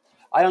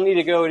 I don't need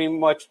to go any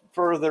much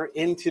further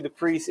into the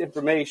Preece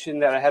information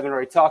that I haven't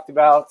already talked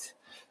about.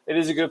 It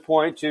is a good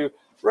point to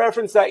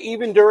reference that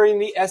even during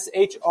the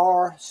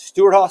SHR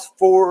Stewart-Haas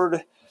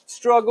Ford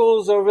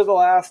struggles over the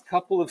last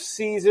couple of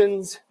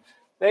seasons,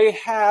 they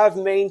have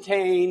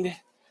maintained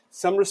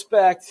some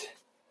respect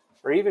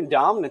or even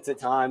dominance at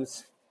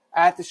times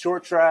at the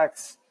short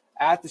tracks,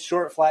 at the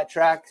short flat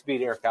tracks, be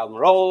it Eric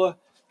Almirola,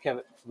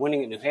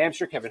 winning at New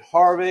Hampshire, Kevin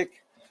Harvick,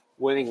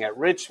 winning at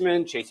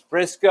Richmond, Chase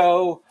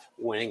Briscoe,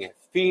 winning at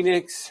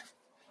Phoenix,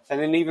 and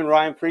then even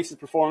Ryan Preece's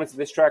performance at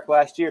this track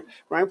last year.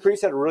 Ryan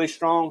Preece had a really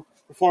strong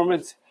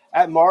performance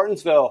at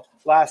Martinsville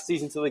last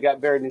season until he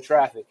got buried in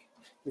traffic.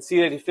 You can see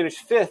that he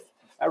finished 5th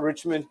at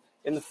Richmond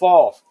in the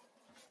fall.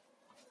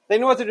 They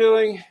know what they're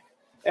doing,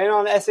 and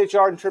on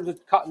SHR in terms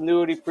of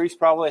continuity, Preece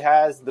probably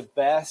has the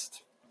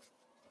best.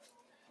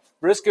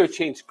 Briscoe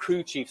changed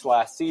crew chiefs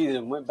last season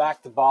and went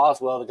back to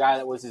Boswell, the guy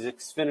that was his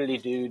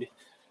Xfinity dude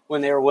when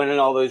they were winning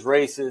all those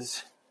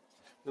races.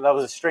 And that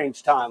was a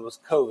strange time. It was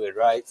COVID,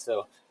 right?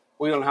 So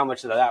we don't know how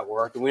much of that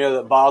worked. And we know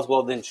that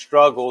Boswell then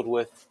struggled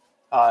with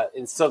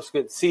in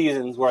subsequent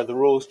seasons where the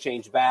rules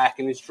changed back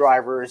and his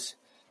drivers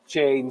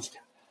changed.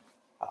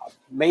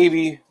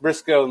 Maybe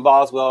Briscoe and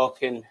Boswell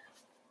can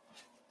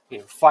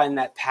find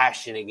that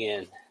passion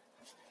again,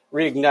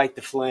 reignite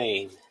the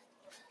flame.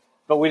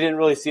 But we didn't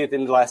really see it at the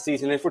end of last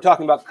season. If we're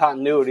talking about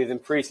continuity, then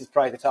Preece is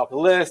probably at the top of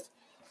the list.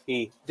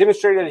 He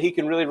demonstrated that he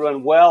can really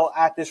run well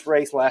at this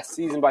race last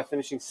season by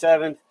finishing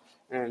 7th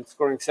and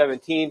scoring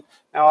 17.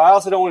 Now, I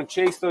also don't want to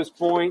chase those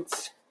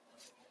points.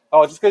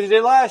 Oh, just because he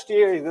did last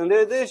year, he's going to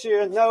do it this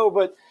year. No,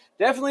 but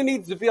definitely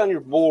needs to be on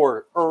your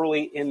board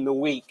early in the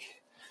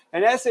week.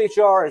 And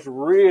SHR is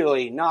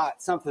really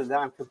not something that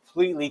I'm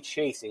completely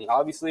chasing.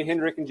 Obviously,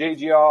 Hendrick and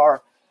JGR,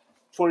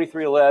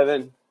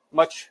 2311,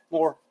 much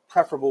more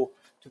preferable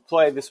to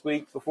play this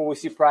week before we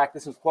see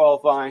practice and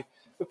qualifying.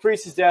 But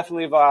Preece is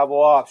definitely a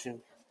viable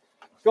option.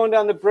 Going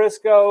down to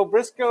Briscoe.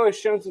 Briscoe has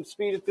shown some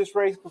speed at this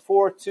race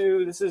before,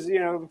 too. This is,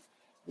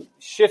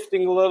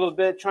 shifting a little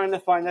bit, trying to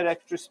find that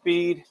extra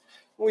speed.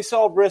 We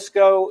saw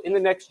Briscoe in the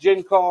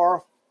next-gen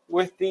car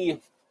with the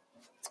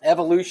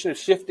evolution of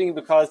shifting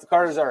because the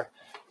cars are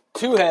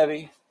too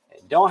heavy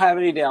and don't have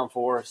any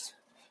downforce.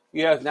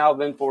 You have now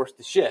been forced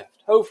to shift.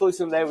 Hopefully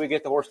someday we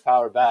get the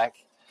horsepower back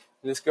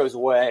and this goes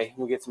away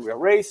and we get some real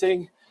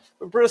racing.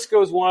 But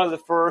Briscoe is one of the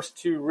first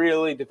to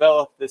really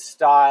develop this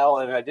style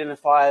and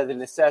identify the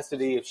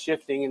necessity of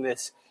shifting in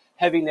this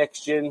heavy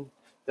next gen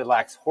that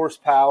lacks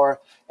horsepower.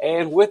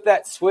 And with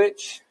that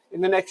switch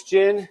in the next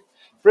gen,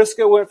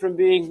 Briscoe went from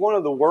being one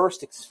of the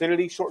worst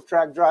Xfinity short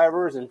track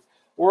drivers and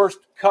worst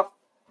Cup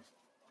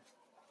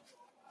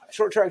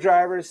short track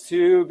drivers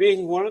to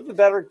being one of the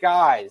better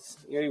guys.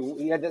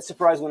 He had that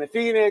surprise win at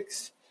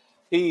Phoenix.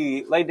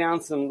 He laid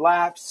down some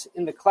laps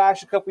in the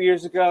Clash a couple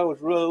years ago.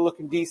 Was really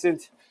looking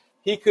decent.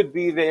 He could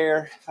be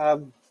there.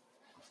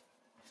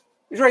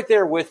 He's right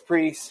there with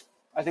Priest.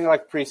 I think I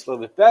like Priest a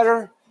little bit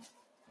better.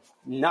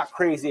 Not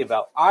crazy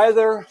about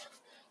either,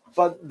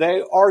 but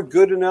they are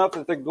good enough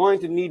that they're going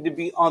to need to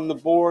be on the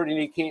board and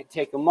you can't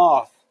take them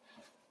off.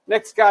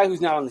 Next guy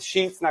who's not on the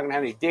sheets, not going to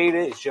have any data,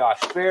 is Josh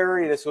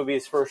Berry. This will be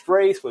his first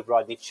race with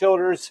Rodney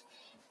Childers.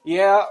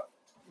 Yeah,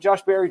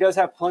 Josh Berry does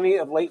have plenty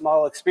of late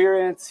model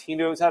experience. He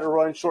knows how to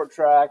run short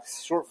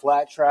tracks, short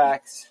flat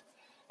tracks.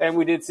 And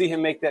we did see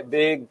him make that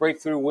big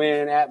breakthrough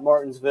win at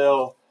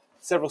Martinsville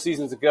several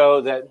seasons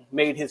ago that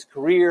made his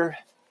career.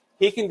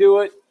 He can do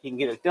it. He can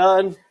get it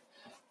done.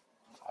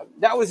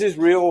 That was his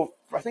real,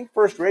 I think,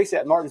 first race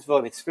at Martinsville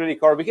in Xfinity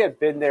car. But he had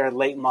been there in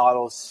late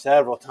models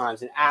several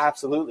times and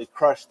absolutely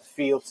crushed the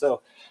field.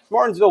 So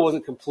Martinsville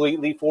wasn't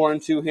completely foreign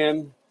to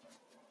him.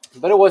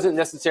 But it wasn't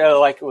necessarily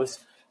like it was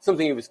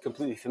something he was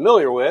completely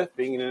familiar with,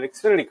 being in an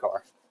Xfinity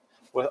car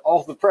with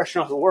all the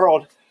pressure of the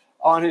world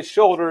on his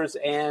shoulders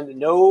and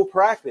no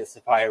practice,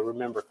 if I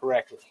remember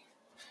correctly.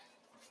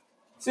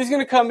 So he's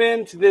going to come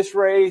into this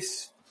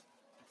race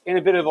in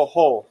a bit of a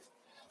hole.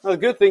 Now, the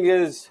good thing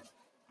is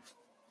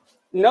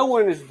no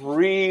one is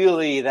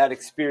really that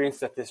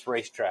experienced at this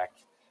racetrack.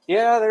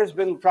 Yeah, there's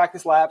been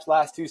practice laps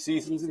last 2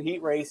 seasons and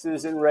heat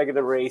races and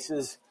regular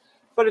races,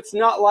 but it's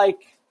not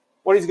like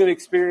what he's going to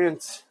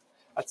experience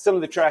at some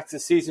of the tracks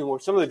this season where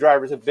some of the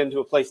drivers have been to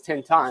a place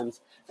 10 times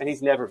and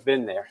he's never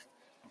been there.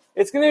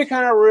 It's going to be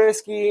kind of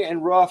risky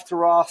and rough to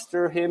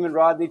roster him and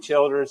Rodney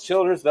Childers.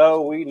 Childers,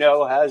 though, we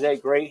know has a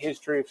great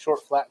history of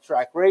short flat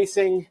track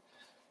racing.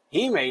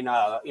 He may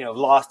not have,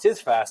 lost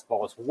his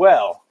fastball as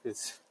well.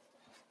 Because,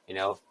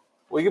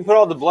 we can put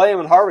all the blame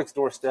on Harvick's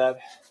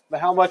doorstep, but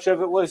how much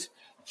of it was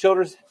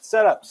Childers'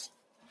 setups?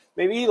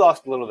 Maybe he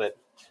lost a little bit.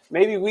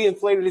 Maybe we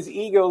inflated his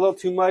ego a little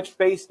too much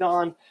based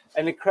on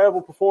an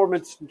incredible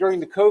performance during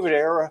the COVID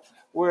era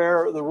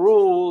where the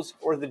rules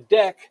or the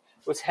deck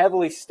was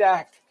heavily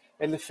stacked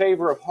in the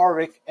favor of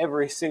Harvick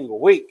every single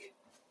week.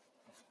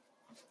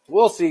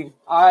 We'll see.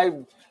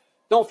 I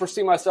don't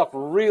foresee myself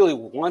really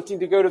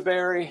wanting to go to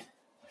Barry,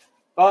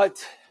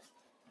 but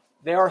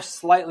they are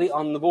slightly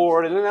on the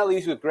board. And then that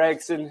leaves with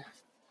Gragson.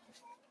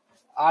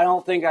 I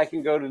don't think I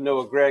can go to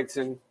Noah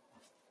Gragson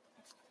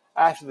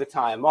after the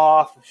time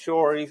off.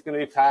 Sure, he's going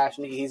to be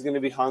passionate. He's going to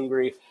be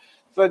hungry.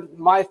 But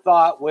my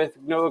thought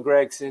with Noah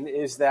Gragson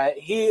is that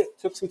he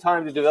took some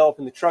time to develop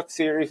in the Truck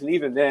Series, and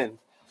even then,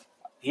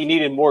 he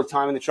needed more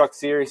time in the Truck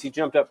Series. He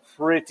jumped up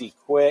pretty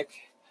quick.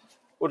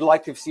 Would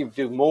like to see him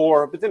do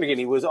more. But then again,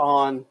 he was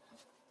on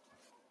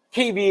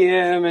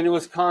KBM and it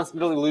was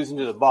constantly losing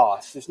to the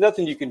boss. There's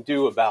nothing you can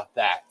do about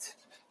that.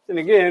 Then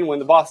again, when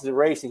the bosses are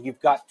racing,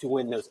 you've got to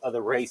win those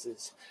other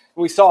races.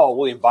 And we saw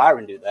William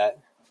Byron do that.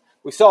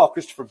 We saw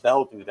Christopher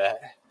Bell do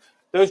that.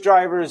 Those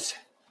drivers,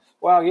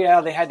 well,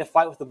 yeah, they had to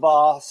fight with the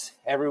boss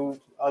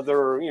every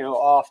other,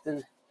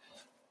 often.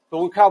 But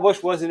when Kyle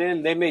Busch wasn't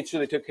in, they made sure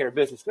they took care of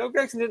business. No,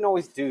 Gragson didn't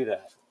always do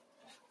that.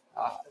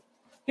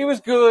 He was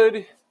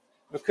good,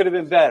 but could have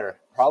been better.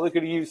 Probably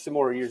could have used some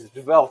more years of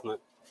development.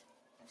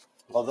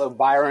 Although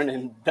Byron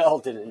and Bell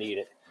didn't need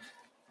it.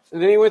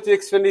 And then he went to the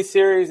Xfinity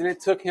Series, and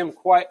it took him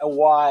quite a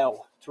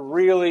while to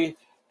really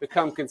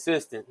become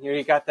consistent.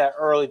 He got that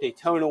early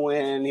Daytona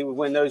win. He would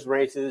win those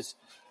races.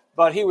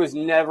 But he was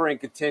never in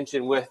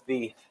contention with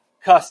the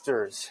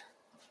Custers,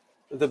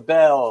 the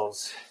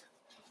Bells,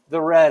 the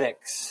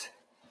Reddicks,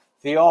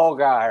 the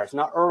Allgaiers,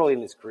 not early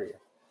in his career.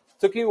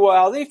 Took him a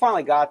while. Then he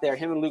finally got there.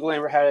 Him and Luke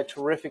Lambert had a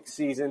terrific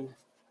season.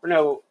 Or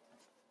no,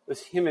 it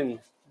was him and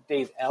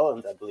Dave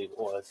Ellens, I believe it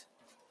was.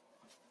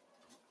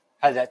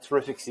 Had that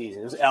terrific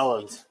season. It was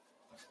Ellens.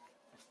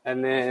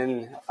 And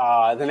then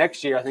the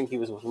next year, I think he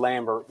was with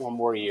Lambert one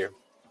more year,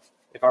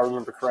 if I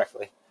remember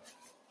correctly.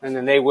 And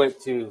then they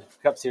went to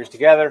Cup Series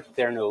together.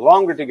 They're no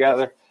longer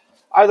together.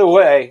 Either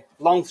way,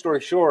 long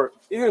story short,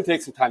 he's going to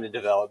take some time to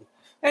develop.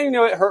 And,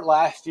 it hurt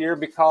last year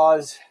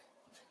because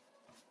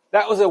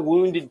that was a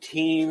wounded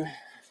team.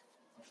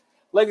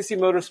 Legacy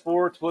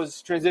Motorsports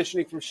was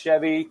transitioning from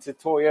Chevy to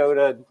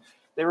Toyota.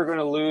 They were going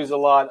to lose a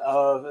lot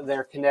of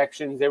their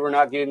connections. They were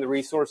not getting the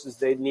resources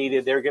they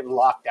needed. They were getting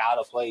locked out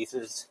of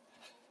places.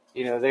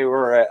 They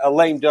were a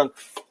lame dunk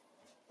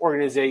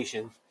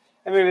organization.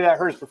 And maybe that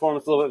hurt his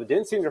performance a little bit, but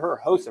didn't seem to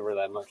hurt Host over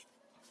that much.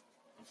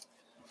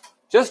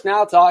 Just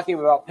now talking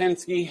about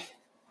Penske,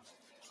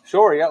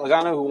 Sure, you got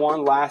Logano, who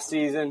won last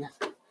season.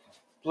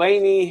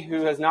 Blaney,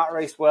 who has not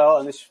raced well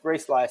in this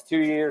race the last 2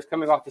 years,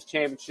 coming off his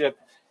championship.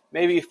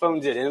 Maybe he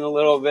phones it in a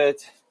little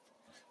bit.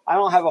 I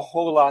don't have a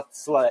whole lot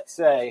to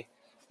say.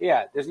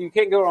 Yeah, you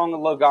can't go wrong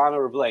with Logano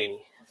or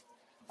Blaney.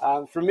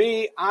 For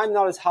me, I'm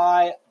not as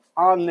high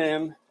on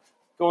them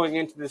going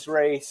into this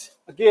race.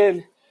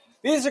 Again,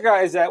 these are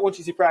guys that once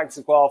you see practice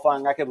and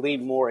qualifying, I could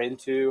lean more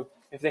into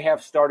if they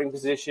have starting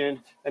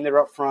position and they're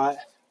up front.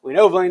 We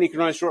know Blaney can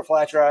run short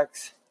flat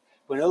tracks.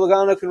 We know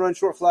Logano can run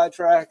short flat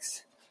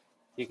tracks.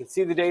 You can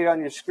see the data on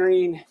your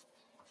screen.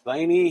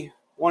 Blaney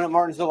won at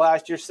Martinsville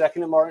last year,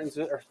 second at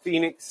Martinsville or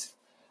Phoenix.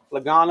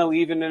 Logano,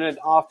 even in an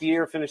off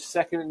year, finished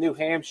second at New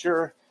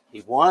Hampshire.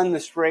 He won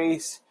this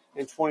race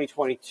in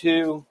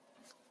 2022.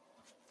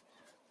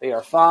 They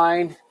are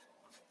fine.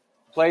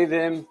 Play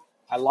them.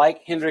 I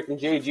like Hendrick and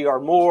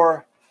JGR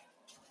more.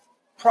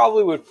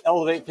 Probably would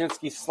elevate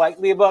Penske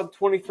slightly above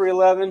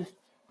 2311,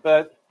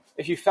 but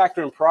if you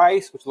factor in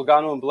price, which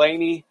Logano and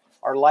Blaney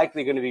are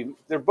likely going to be,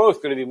 they're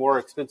both going to be more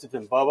expensive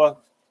than Bubba,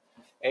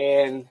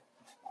 and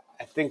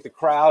I think the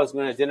crowd is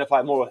going to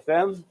identify more with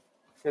them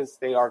because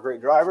they are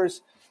great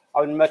drivers.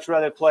 I would much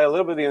rather play a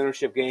little bit of the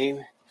ownership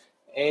game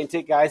and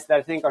take guys that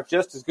I think are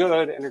just as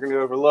good and are going to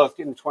be overlooked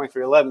in the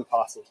 2311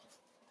 posse.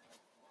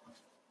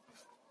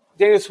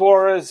 Daniel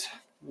Suarez,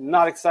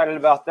 not excited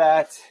about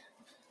that.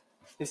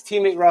 His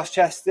teammate Ross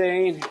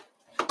Chastain,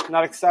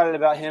 not excited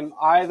about him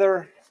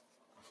either.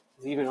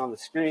 He's even on the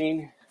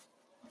screen.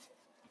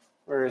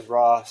 Where is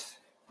Ross?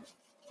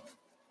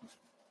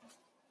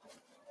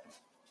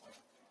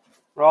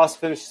 Ross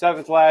finished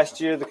 7th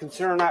last year. Or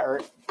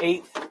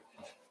 8th.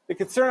 The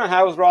concern I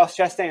had was Ross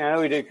Chastain. I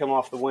know he did come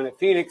off the win at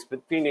Phoenix,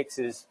 but Phoenix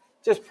is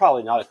just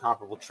probably not a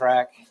comparable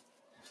track.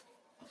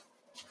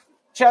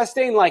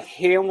 Chastain, like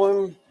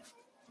Hamlin,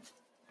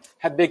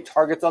 have big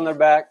targets on their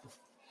back.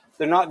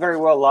 They're not very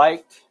well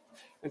liked.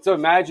 And so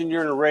imagine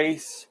you're in a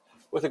race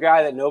with a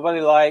guy that nobody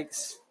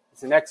likes.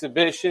 It's an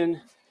exhibition.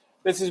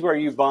 This is where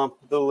you bump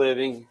the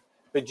living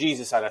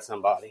bejesus out of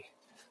somebody.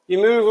 You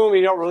move them,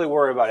 you don't really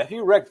worry about it. If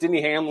you wreck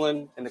Denny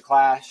Hamlin in the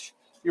Clash,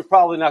 you're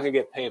probably not going to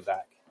get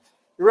payback.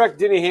 You wreck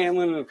Denny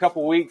Hamlin in a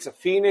couple weeks at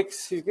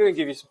Phoenix, he's going to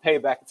give you some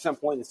payback at some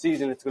point in the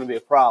season. It's going to be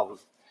a problem.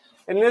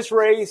 In this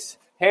race,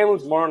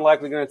 Hamlin's more than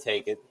likely going to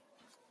take it.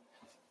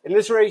 In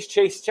this race,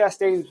 Chase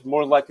Chastain's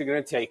more than likely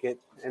going to take it,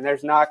 and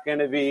there's not going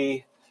to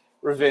be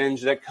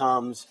revenge that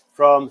comes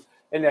from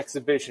an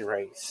exhibition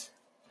race.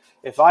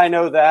 If I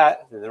know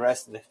that, then the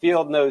rest of the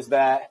field knows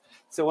that.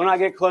 So when I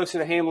get closer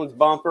to Hamlin's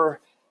bumper,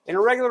 in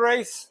a regular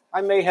race,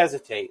 I may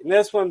hesitate. In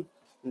this one,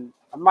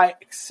 I might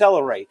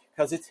accelerate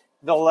because it's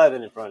the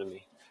 11 in front of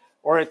me,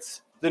 or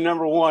it's the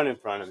number 1 in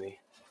front of me.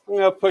 I'm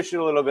going to push it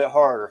a little bit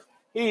harder.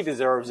 He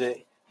deserves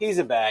it. He's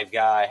a bad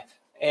guy,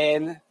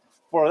 and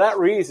for that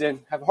reason,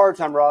 I have a hard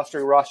time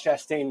rostering Ross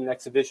Chastain in an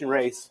exhibition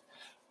race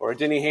or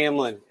Denny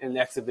Hamlin in an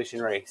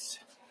exhibition race.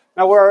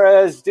 Now,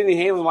 whereas Denny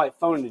Hamlin might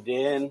phone it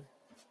in,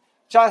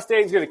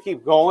 Chastain's going to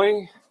keep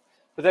going,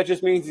 but that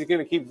just means he's going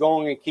to keep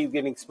going and keep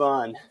getting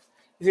spun.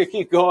 He's going to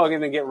keep going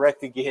and then get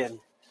wrecked again.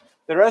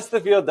 The rest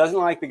of the field doesn't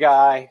like the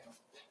guy.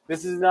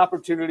 This is an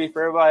opportunity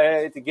for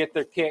everybody to get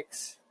their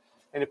kicks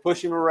and to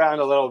push him around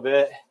a little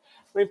bit.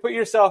 I mean, put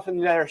yourself in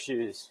their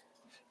shoes.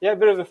 You have a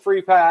bit of a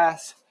free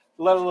pass.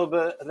 Let a little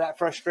bit of that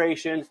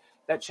frustration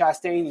that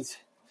Chastain's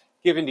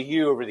given to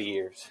you over the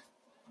years.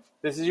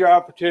 This is your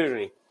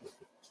opportunity.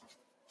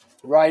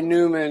 Ryan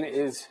Newman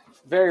is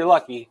very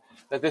lucky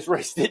that this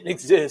race didn't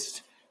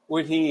exist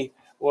when he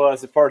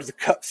was a part of the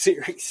Cup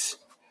Series.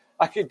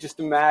 I could just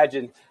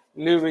imagine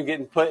Newman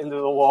getting put into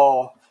the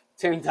wall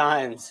 10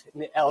 times in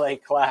the LA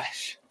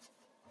Clash.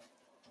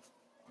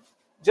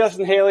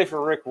 Justin Haley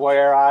for Rick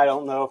Ware. I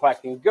don't know if I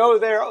can go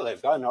there. Oh,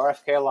 they've got an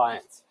RFK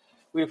Alliance.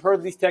 We've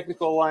heard these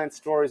technical alliance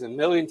stories a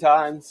million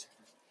times.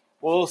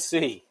 We'll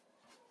see.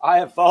 I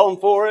have fallen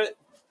for it,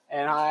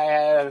 and I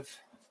have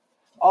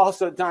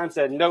also at times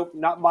said, nope,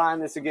 not buying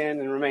this again,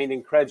 and remained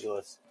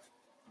incredulous.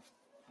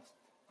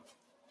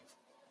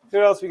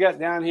 Who else we got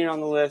down here on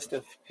the list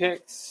of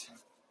picks?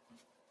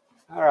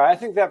 All right, I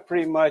think that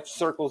pretty much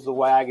circles the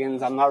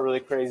wagons. I'm not really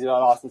crazy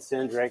about Austin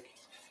Cindric.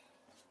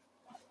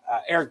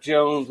 Eric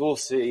Jones, we'll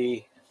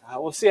see.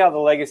 We'll see how the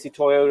legacy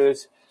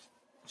Toyotas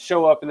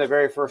show up in the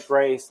very first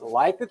race.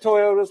 Like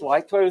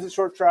Toyotas at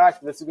short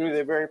track, this is going to be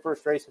their very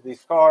first race with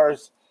these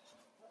cars.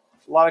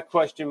 A lot of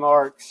question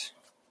marks.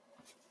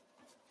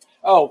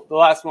 Oh, the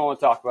last one I want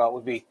to talk about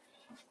would be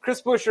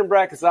Chris Buescher and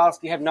Brad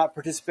Keselowski have not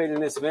participated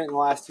in this event in the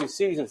last 2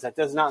 seasons. That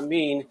does not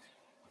mean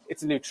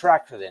it's a new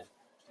track for them.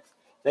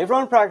 They've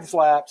run practice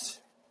laps.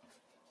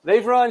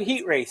 They've run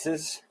heat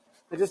races.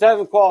 They just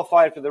haven't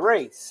qualified for the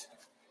race.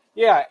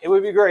 Yeah, it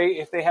would be great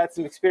if they had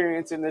some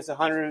experience in this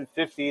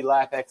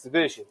 150-lap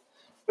exhibition.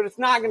 But it's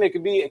not going to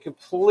be a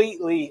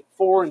completely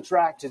foreign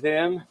track to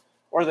them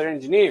or their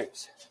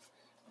engineers.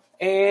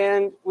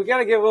 And we got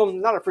to give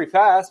them, not a free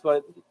pass,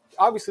 but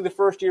obviously the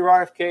first year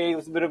RFK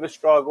was a bit of a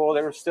struggle.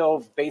 They were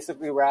still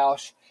basically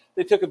Roush.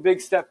 They took a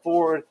big step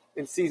forward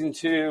in Season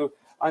 2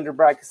 under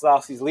Brad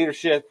Keselowski's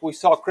leadership. We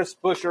saw Chris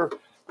Buescher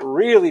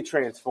really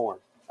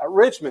transformed. At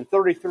Richmond,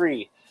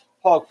 33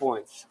 hog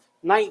points,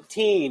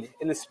 19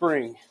 in the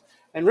spring.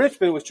 And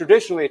Richmond was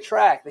traditionally a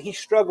track that he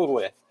struggled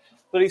with.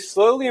 But he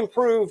slowly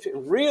improved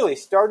and really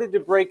started to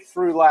break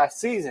through last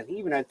season. He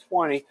even had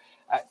 20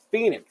 at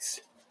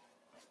Phoenix.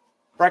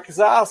 Brad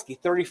Keselowski,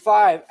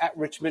 35 at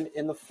Richmond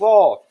in the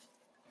fall.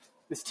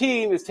 This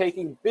team is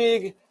taking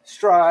big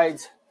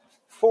strides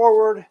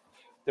forward.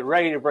 They're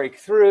ready to break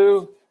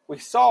through. We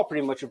saw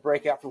pretty much a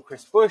breakout from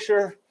Chris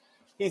Buescher.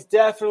 He's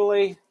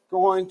definitely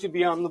going to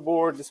be on the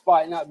board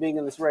despite not being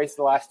in this race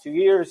the last 2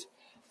 years.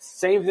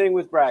 Same thing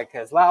with Brad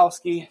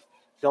Keselowski.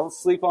 Don't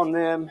sleep on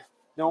them.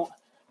 Don't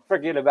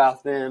forget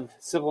about them.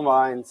 Simple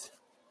Minds,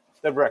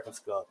 the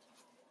Breakfast Club.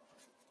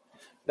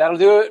 That'll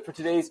do it for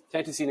today's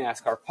Fantasy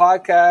NASCAR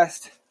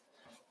podcast.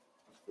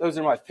 Those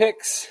are my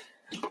picks.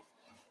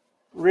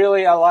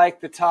 Really, I like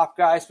the top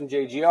guys from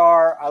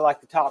JGR. I like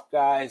the top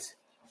guys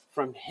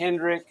from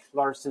Hendrick,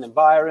 Larson, and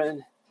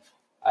Byron.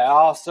 I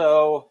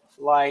also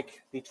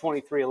like the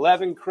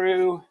 2311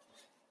 crew.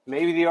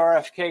 Maybe the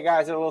RFK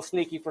guys are a little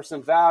sneaky for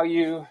some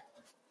value.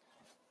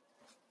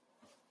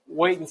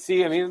 Wait and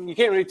see. I mean, you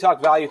can't really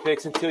talk value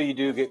picks until you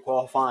do get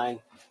qualifying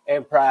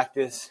and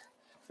practice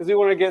because we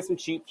want to get some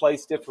cheap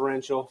place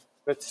differential.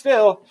 But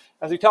still,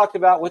 as we talked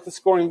about with the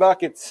scoring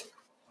buckets,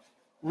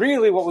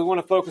 really what we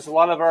want to focus a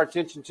lot of our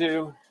attention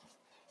to,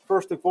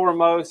 first and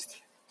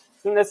foremost,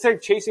 isn't necessarily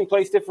chasing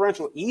place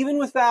differential, even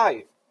with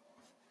value.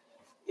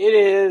 It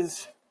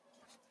is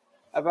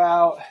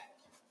about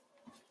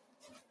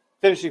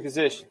finishing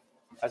position.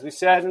 As we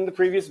said in the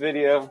previous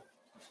video,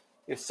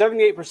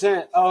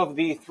 78% of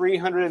the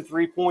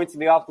 303 points in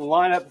the optimal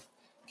lineup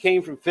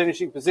came from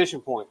finishing position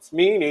points,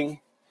 meaning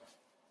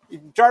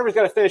your driver's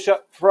got to finish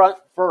up front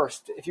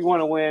first if you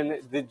want to win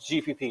the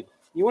GPP.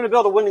 You want to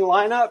build a winning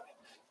lineup,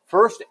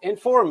 first and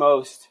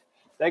foremost,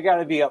 they got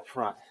to be up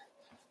front.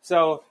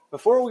 So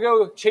before we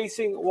go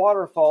chasing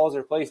waterfalls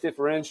or place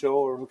differential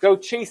or go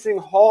chasing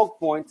hog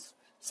points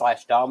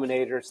 /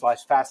 dominator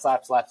 / fast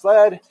lap /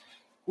 lead,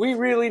 we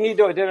really need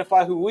to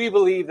identify who we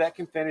believe that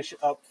can finish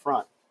up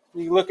front.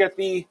 You look at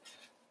the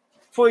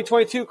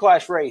 2022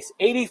 Clash race,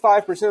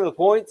 85% of the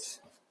points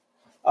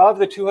of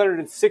the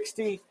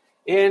 260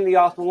 in the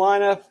optimal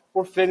lineup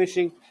were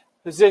finishing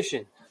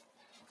position.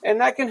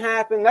 And that can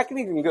happen. That can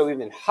even go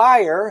even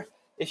higher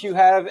if you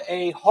have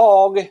a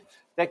hog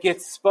that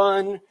gets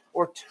spun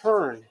or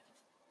turned.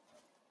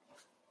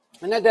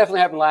 And that definitely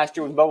happened last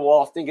year when Bubba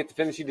Wallace didn't get the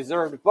finish he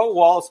deserved. If Bubba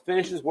Wallace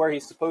finishes where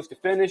he's supposed to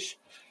finish,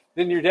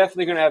 then you're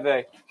definitely going to have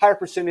a higher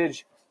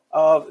percentage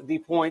of the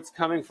points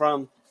coming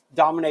from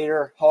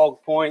Dominator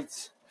hog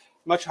points,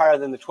 much higher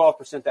than the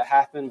 12% that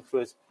happened, which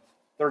was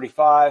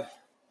 35.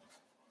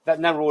 That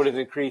number would have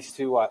increased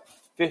to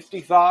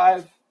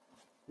 55.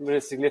 But a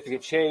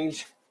significant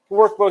change. It can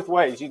work both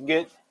ways. You can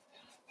get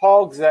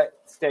hogs that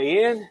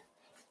stay in,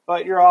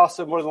 but you're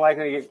also more than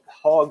likely to get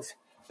hogs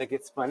that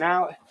get spun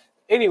out.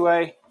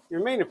 Anyway,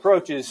 your main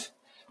approach is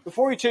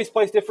before you chase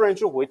place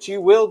differential, which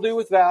you will do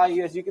with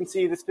value. As you can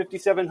see, this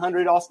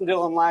 5,700 Austin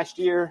Dillon last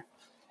year,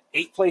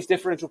 8 place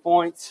differential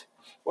points.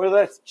 Whether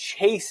that's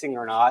chasing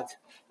or not,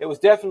 it was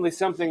definitely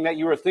something that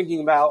you were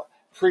thinking about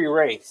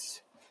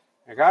pre-race.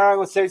 Like, all right, I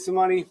want to save some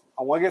money.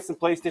 I want to get some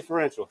place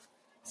differential.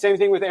 Same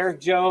thing with Eric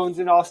Jones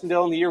and Austin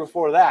Dillon the year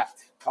before that.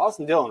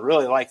 Austin Dillon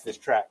really likes this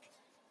track.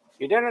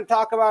 You didn't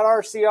talk about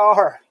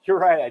RCR. You're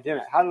right, I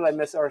didn't. How did I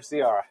miss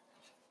RCR?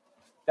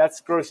 That's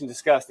gross and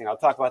disgusting. I'll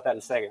talk about that in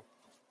a second.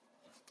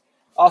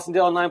 Austin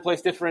Dillon, 9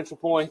 place differential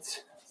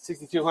points,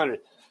 6,200.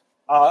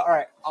 All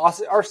right,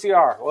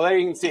 RCR. Well, there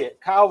you can see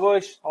it. Kyle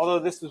Busch, although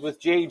this was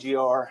with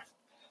JGR,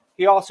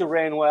 he also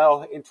ran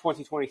well in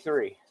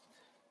 2023.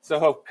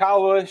 So Kyle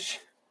Busch,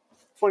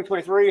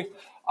 2023,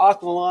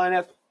 optimal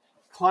lineup,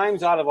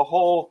 climbs out of a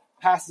hole,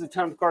 passes a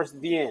ton of cars at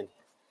the end.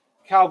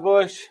 Kyle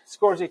Busch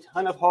scores a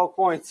ton of hog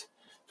points,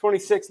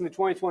 26 in the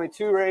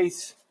 2022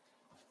 race.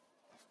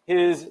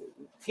 His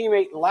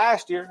teammate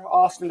last year,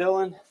 Austin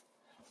Dillon,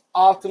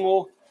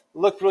 optimal,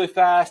 looked really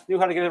fast, knew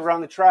how to get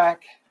around the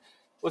track.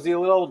 Was he a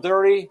little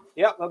dirty?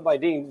 Yep, but by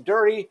being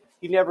dirty,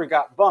 he never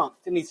got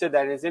bumped. And he said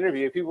that in his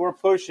interview. People were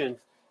pushing,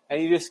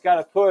 and you just got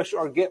to push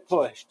or get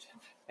pushed.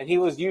 And he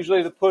was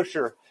usually the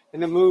pusher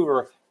and the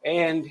mover.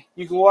 And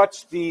you can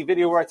watch the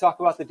video where I talk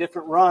about the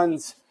different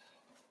runs.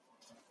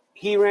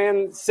 He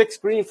ran 6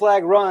 green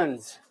flag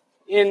runs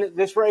in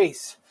this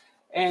race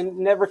and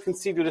never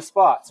conceded a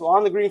spot. So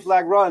on the green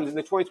flag runs in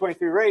the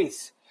 2023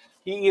 race,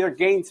 he either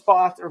gained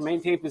spots or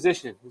maintained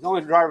position. He's the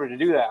only driver to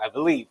do that, I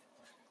believe.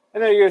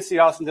 And then you're going to see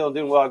Austin Dillon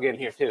doing well again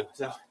here, too.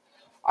 So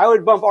I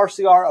would bump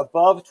RCR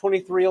above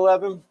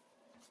 2311.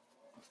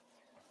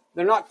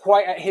 They're not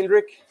quite at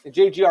Hendrick, the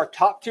JGR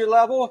top-tier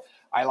level.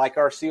 I like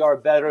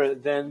RCR better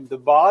than the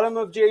bottom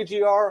of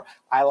JGR.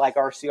 I like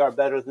RCR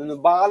better than the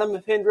bottom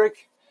of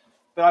Hendrick.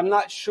 But I'm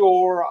not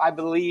sure I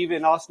believe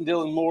in Austin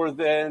Dillon more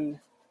than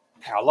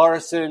Kyle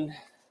Larson,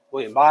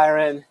 William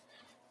Byron,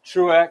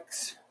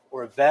 Truex,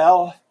 or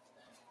Bell.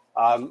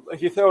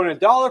 If you throw in a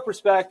dollar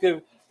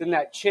perspective, then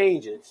that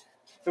changes.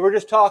 If we're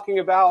just talking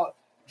about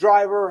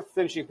driver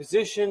finishing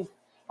position,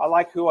 I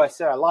like who I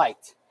said I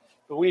liked.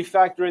 But when you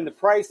factor in the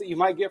price that you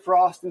might get for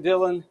Austin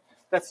Dillon,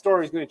 that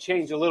story is going to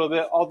change a little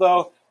bit.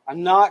 Although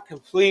I'm not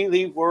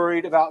completely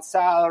worried about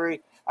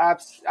salary. I'm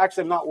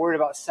not worried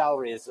about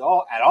salary at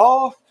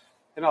all.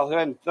 And I'll go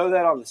ahead and throw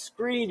that on the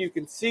screen. You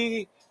can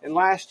see in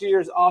last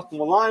year's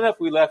optimal lineup,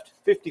 we left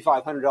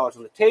 $5,500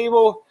 on the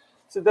table.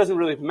 So it doesn't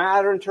really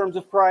matter in terms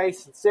of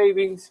price and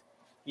savings.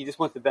 You just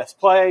want the best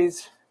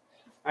plays.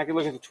 I can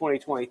look at the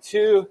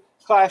 2022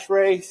 Clash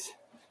race.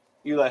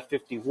 You left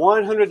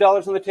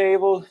 $5,100 on the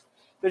table.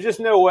 There's just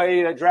no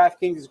way that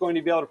DraftKings is going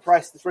to be able to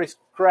price this race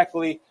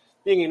correctly,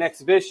 being an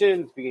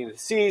exhibition at the beginning of the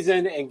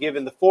season and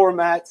given the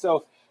format.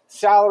 So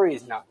salary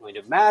is not going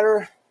to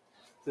matter.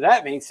 So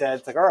that being said,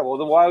 it's like, all right, well,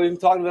 then why are we even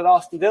talking about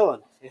Austin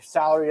Dillon if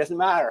salary doesn't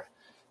matter?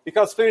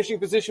 Because finishing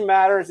position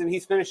matters and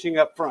he's finishing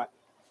up front.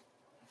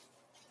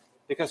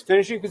 Because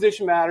finishing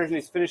position matters and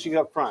he's finishing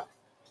up front.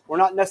 We're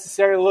not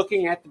necessarily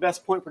looking at the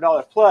best point per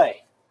dollar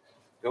play.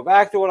 Go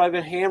back to what I've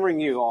been hammering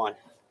you on.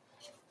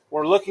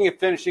 We're looking at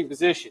finishing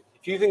position.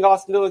 If you think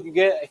Austin Dillon can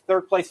get a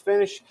third place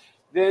finish,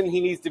 then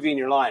he needs to be in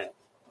your lineup.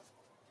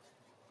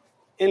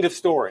 End of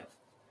story.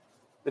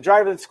 The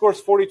driver that scores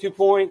 42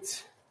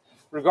 points,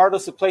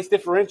 regardless of place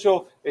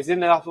differential, is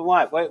in the optimal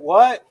lineup. Wait,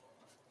 what?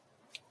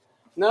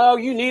 No,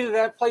 you needed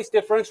that place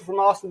differential from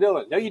Austin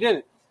Dillon. No, you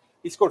didn't.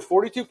 He scored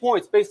 42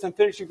 points based on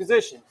finishing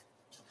position.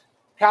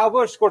 Kyle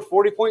Busch scored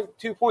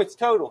 40.2 points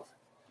total.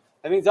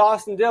 That means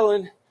Austin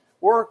Dillon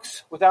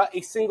works without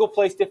a single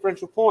place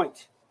differential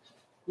point,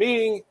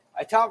 meaning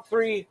a top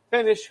 3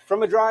 finish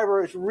from a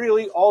driver is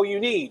really all you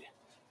need.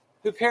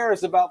 Who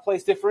cares about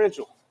place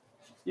differential?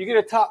 You get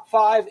a top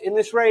 5 in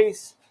this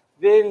race,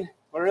 then,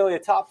 or really a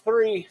top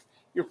 3,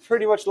 you're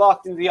pretty much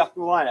locked into the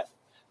optimal lineup.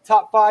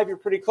 Top 5, you're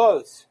pretty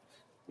close.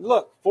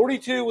 Look,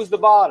 42 was the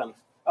bottom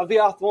of the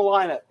optimal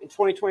lineup in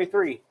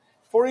 2023.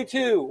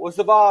 42 was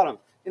the bottom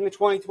in the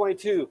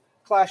 2022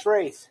 Clash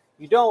race.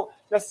 You don't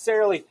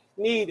necessarily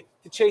need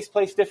to chase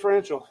place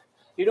differential.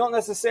 You don't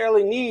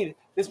necessarily need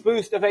this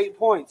boost of 8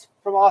 points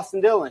from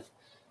Austin Dillon.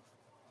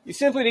 You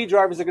simply need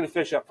drivers that are going to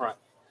finish up front.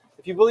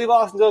 If you believe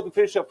Austin Dillon can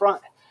finish up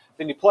front,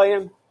 then you play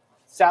him.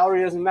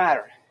 Salary doesn't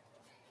matter.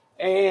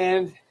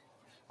 And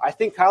I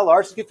think Kyle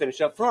Larson can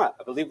finish up front.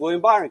 I believe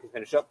William Byron can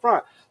finish up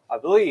front. I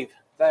believe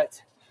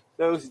that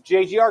those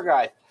JGR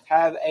guys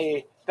have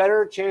a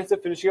better chance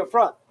of finishing up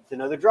front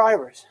than other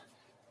drivers.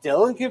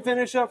 Dillon can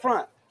finish up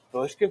front.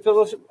 Busch can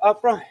finish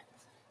up front.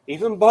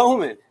 Even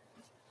Bowman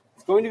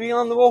is going to be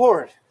on the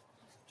board.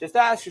 Just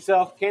ask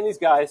yourself, can these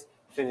guys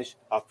finish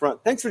up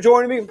front? Thanks for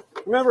joining me.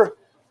 Remember,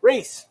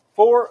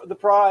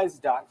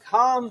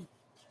 racefortheprize.com. I'm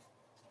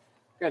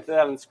going to throw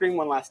that on the screen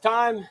one last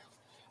time.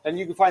 And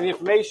you can find the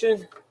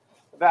information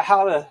about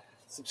how to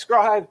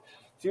subscribe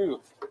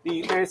to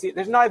the fantasy.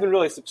 There's not even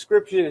really a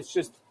subscription. It's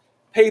just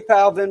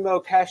PayPal,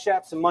 Venmo, Cash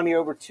App, some money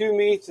over to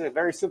me. It's a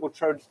very simple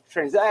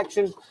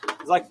transaction.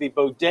 It's like the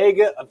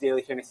bodega of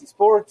daily fantasy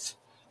sports.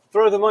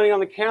 Throw the money on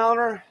the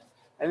counter,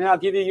 and then I'll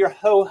give you your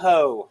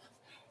ho-ho.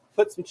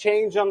 Put some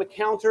change on the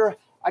counter,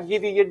 I'll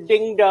give you your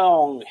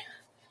ding-dong.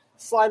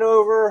 Slide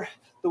over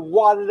the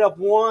wadded up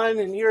one,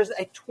 and here's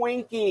a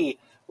Twinkie.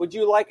 Would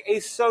you like a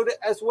soda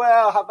as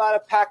well? How about a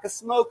pack of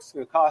smokes? It's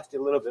going to cost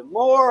you a little bit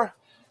more,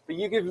 but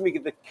you give me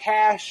the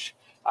cash,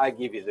 I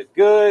give you the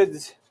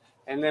goods,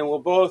 and then we'll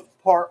both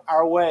part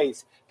our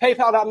ways.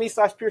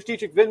 PayPal.me/Pierce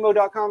Dietrich,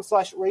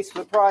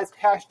 Venmo.com/RaceForThePrize,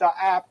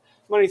 Cash.app,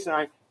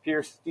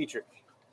 #Pierce Dietrich.